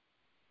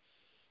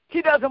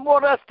 He doesn't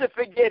want us to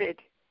forget it.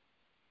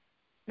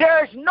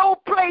 There is no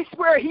place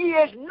where he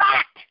is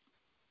not.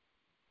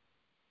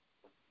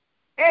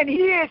 And he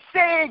is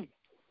saying,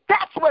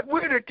 that's what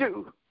we're to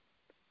do.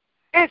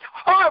 It's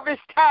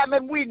harvest time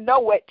and we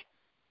know it.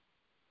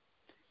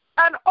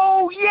 And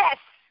oh yes,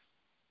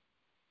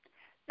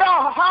 the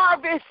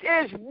harvest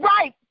is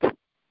ripe.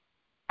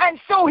 And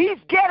so he's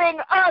getting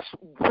us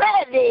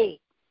ready.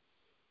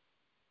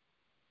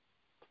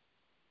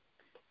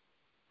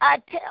 I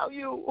tell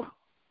you.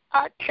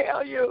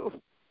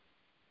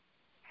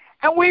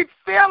 And we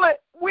feel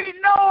it. We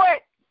know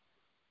it.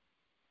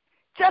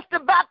 Just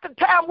about the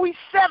time we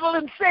settle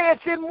and say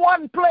it's in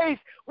one place,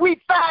 we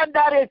find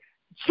that it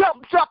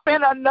jumps up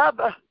in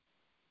another.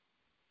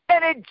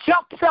 And it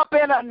jumps up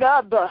in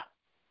another.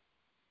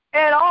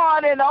 And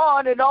on and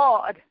on and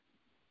on.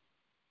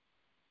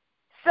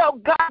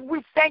 So, God,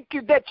 we thank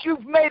you that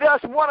you've made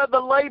us one of the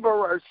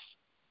laborers.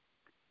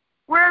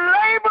 We're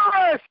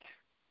laborers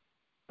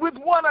with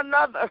one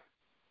another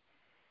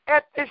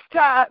at this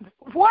time.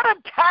 What a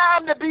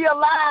time to be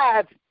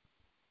alive.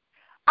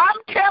 I'm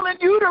telling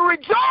you to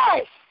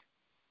rejoice.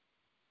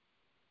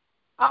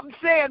 I'm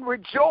saying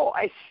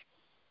rejoice.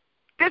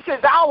 This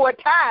is our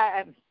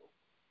time.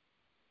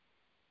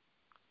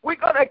 We're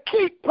going to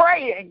keep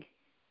praying.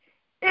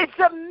 It's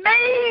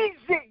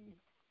amazing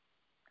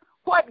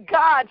what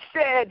God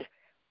said,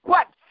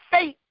 what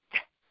faith,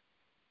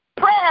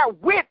 prayer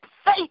with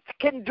faith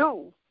can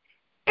do.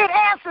 It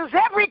answers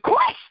every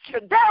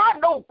question. There are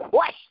no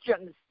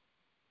questions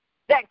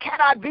that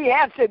cannot be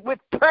answered with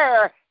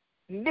prayer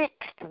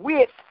mixed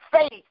with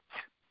faith.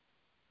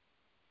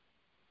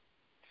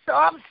 So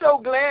I'm so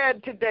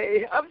glad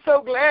today. I'm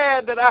so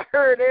glad that I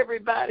heard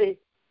everybody.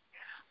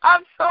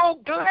 I'm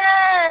so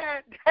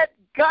glad that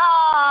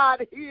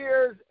God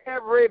hears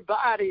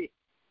everybody.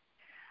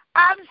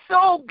 I'm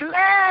so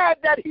glad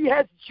that he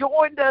has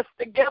joined us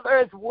together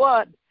as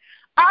one.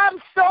 I'm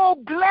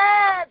so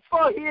glad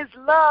for his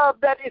love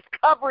that is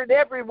covering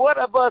every one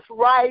of us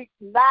right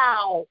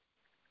now.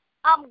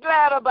 I'm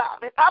glad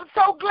about it. I'm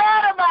so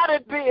glad about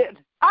it, Ben.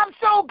 I'm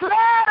so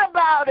glad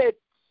about it.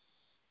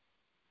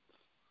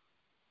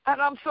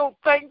 And I'm so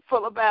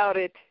thankful about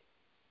it.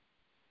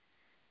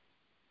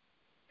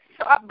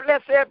 So I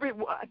bless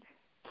everyone.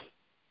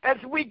 As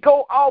we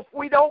go off,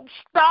 we don't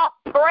stop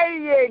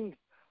praying.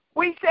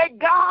 We say,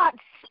 God,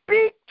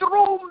 speak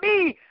through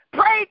me.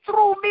 Pray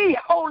through me,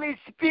 Holy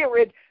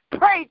Spirit.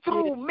 Pray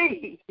through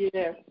me.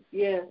 Yes,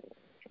 yes.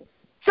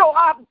 So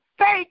I'm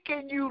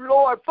thanking you,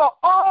 Lord, for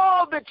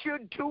all that you're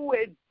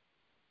doing.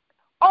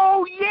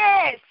 Oh,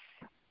 yes.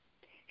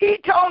 He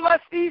told us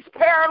these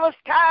perilous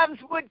times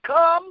would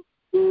come.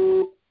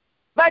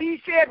 But he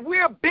said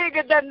we're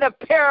bigger than the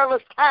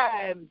perilous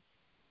times.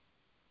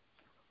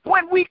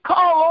 When we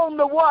call on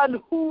the one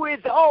who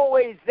is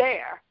always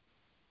there.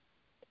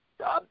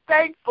 So I'm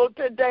thankful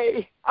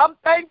today. I'm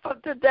thankful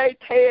today,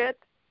 Ted.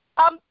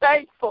 I'm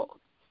thankful.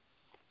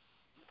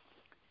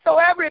 So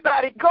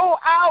everybody, go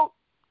out.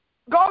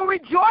 Go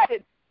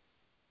rejoicing.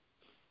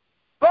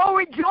 Go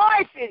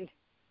rejoicing.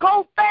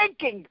 Go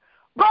thanking.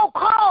 Go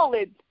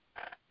calling.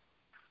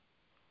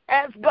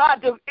 Ask God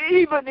to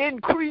even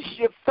increase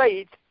your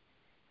faith.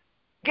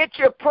 Get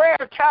your prayer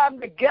time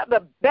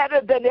together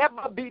better than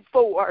ever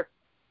before.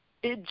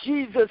 In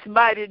Jesus'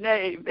 mighty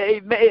name,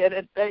 amen,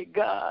 and thank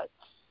God.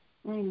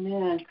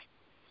 Amen.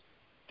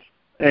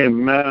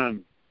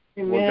 Amen.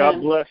 Well,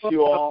 God bless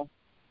you all.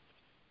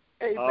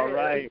 Amen. All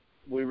right.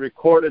 We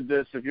recorded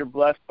this. If you're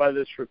blessed by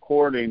this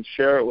recording,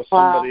 share it with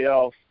somebody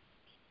else.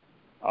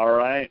 All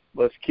right.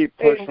 Let's keep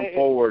pushing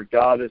forward.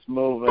 God is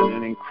moving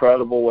in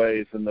incredible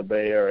ways in the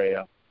Bay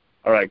Area.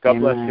 All right. God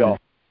bless y'all.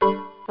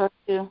 Bless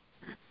you.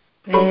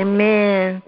 Amen.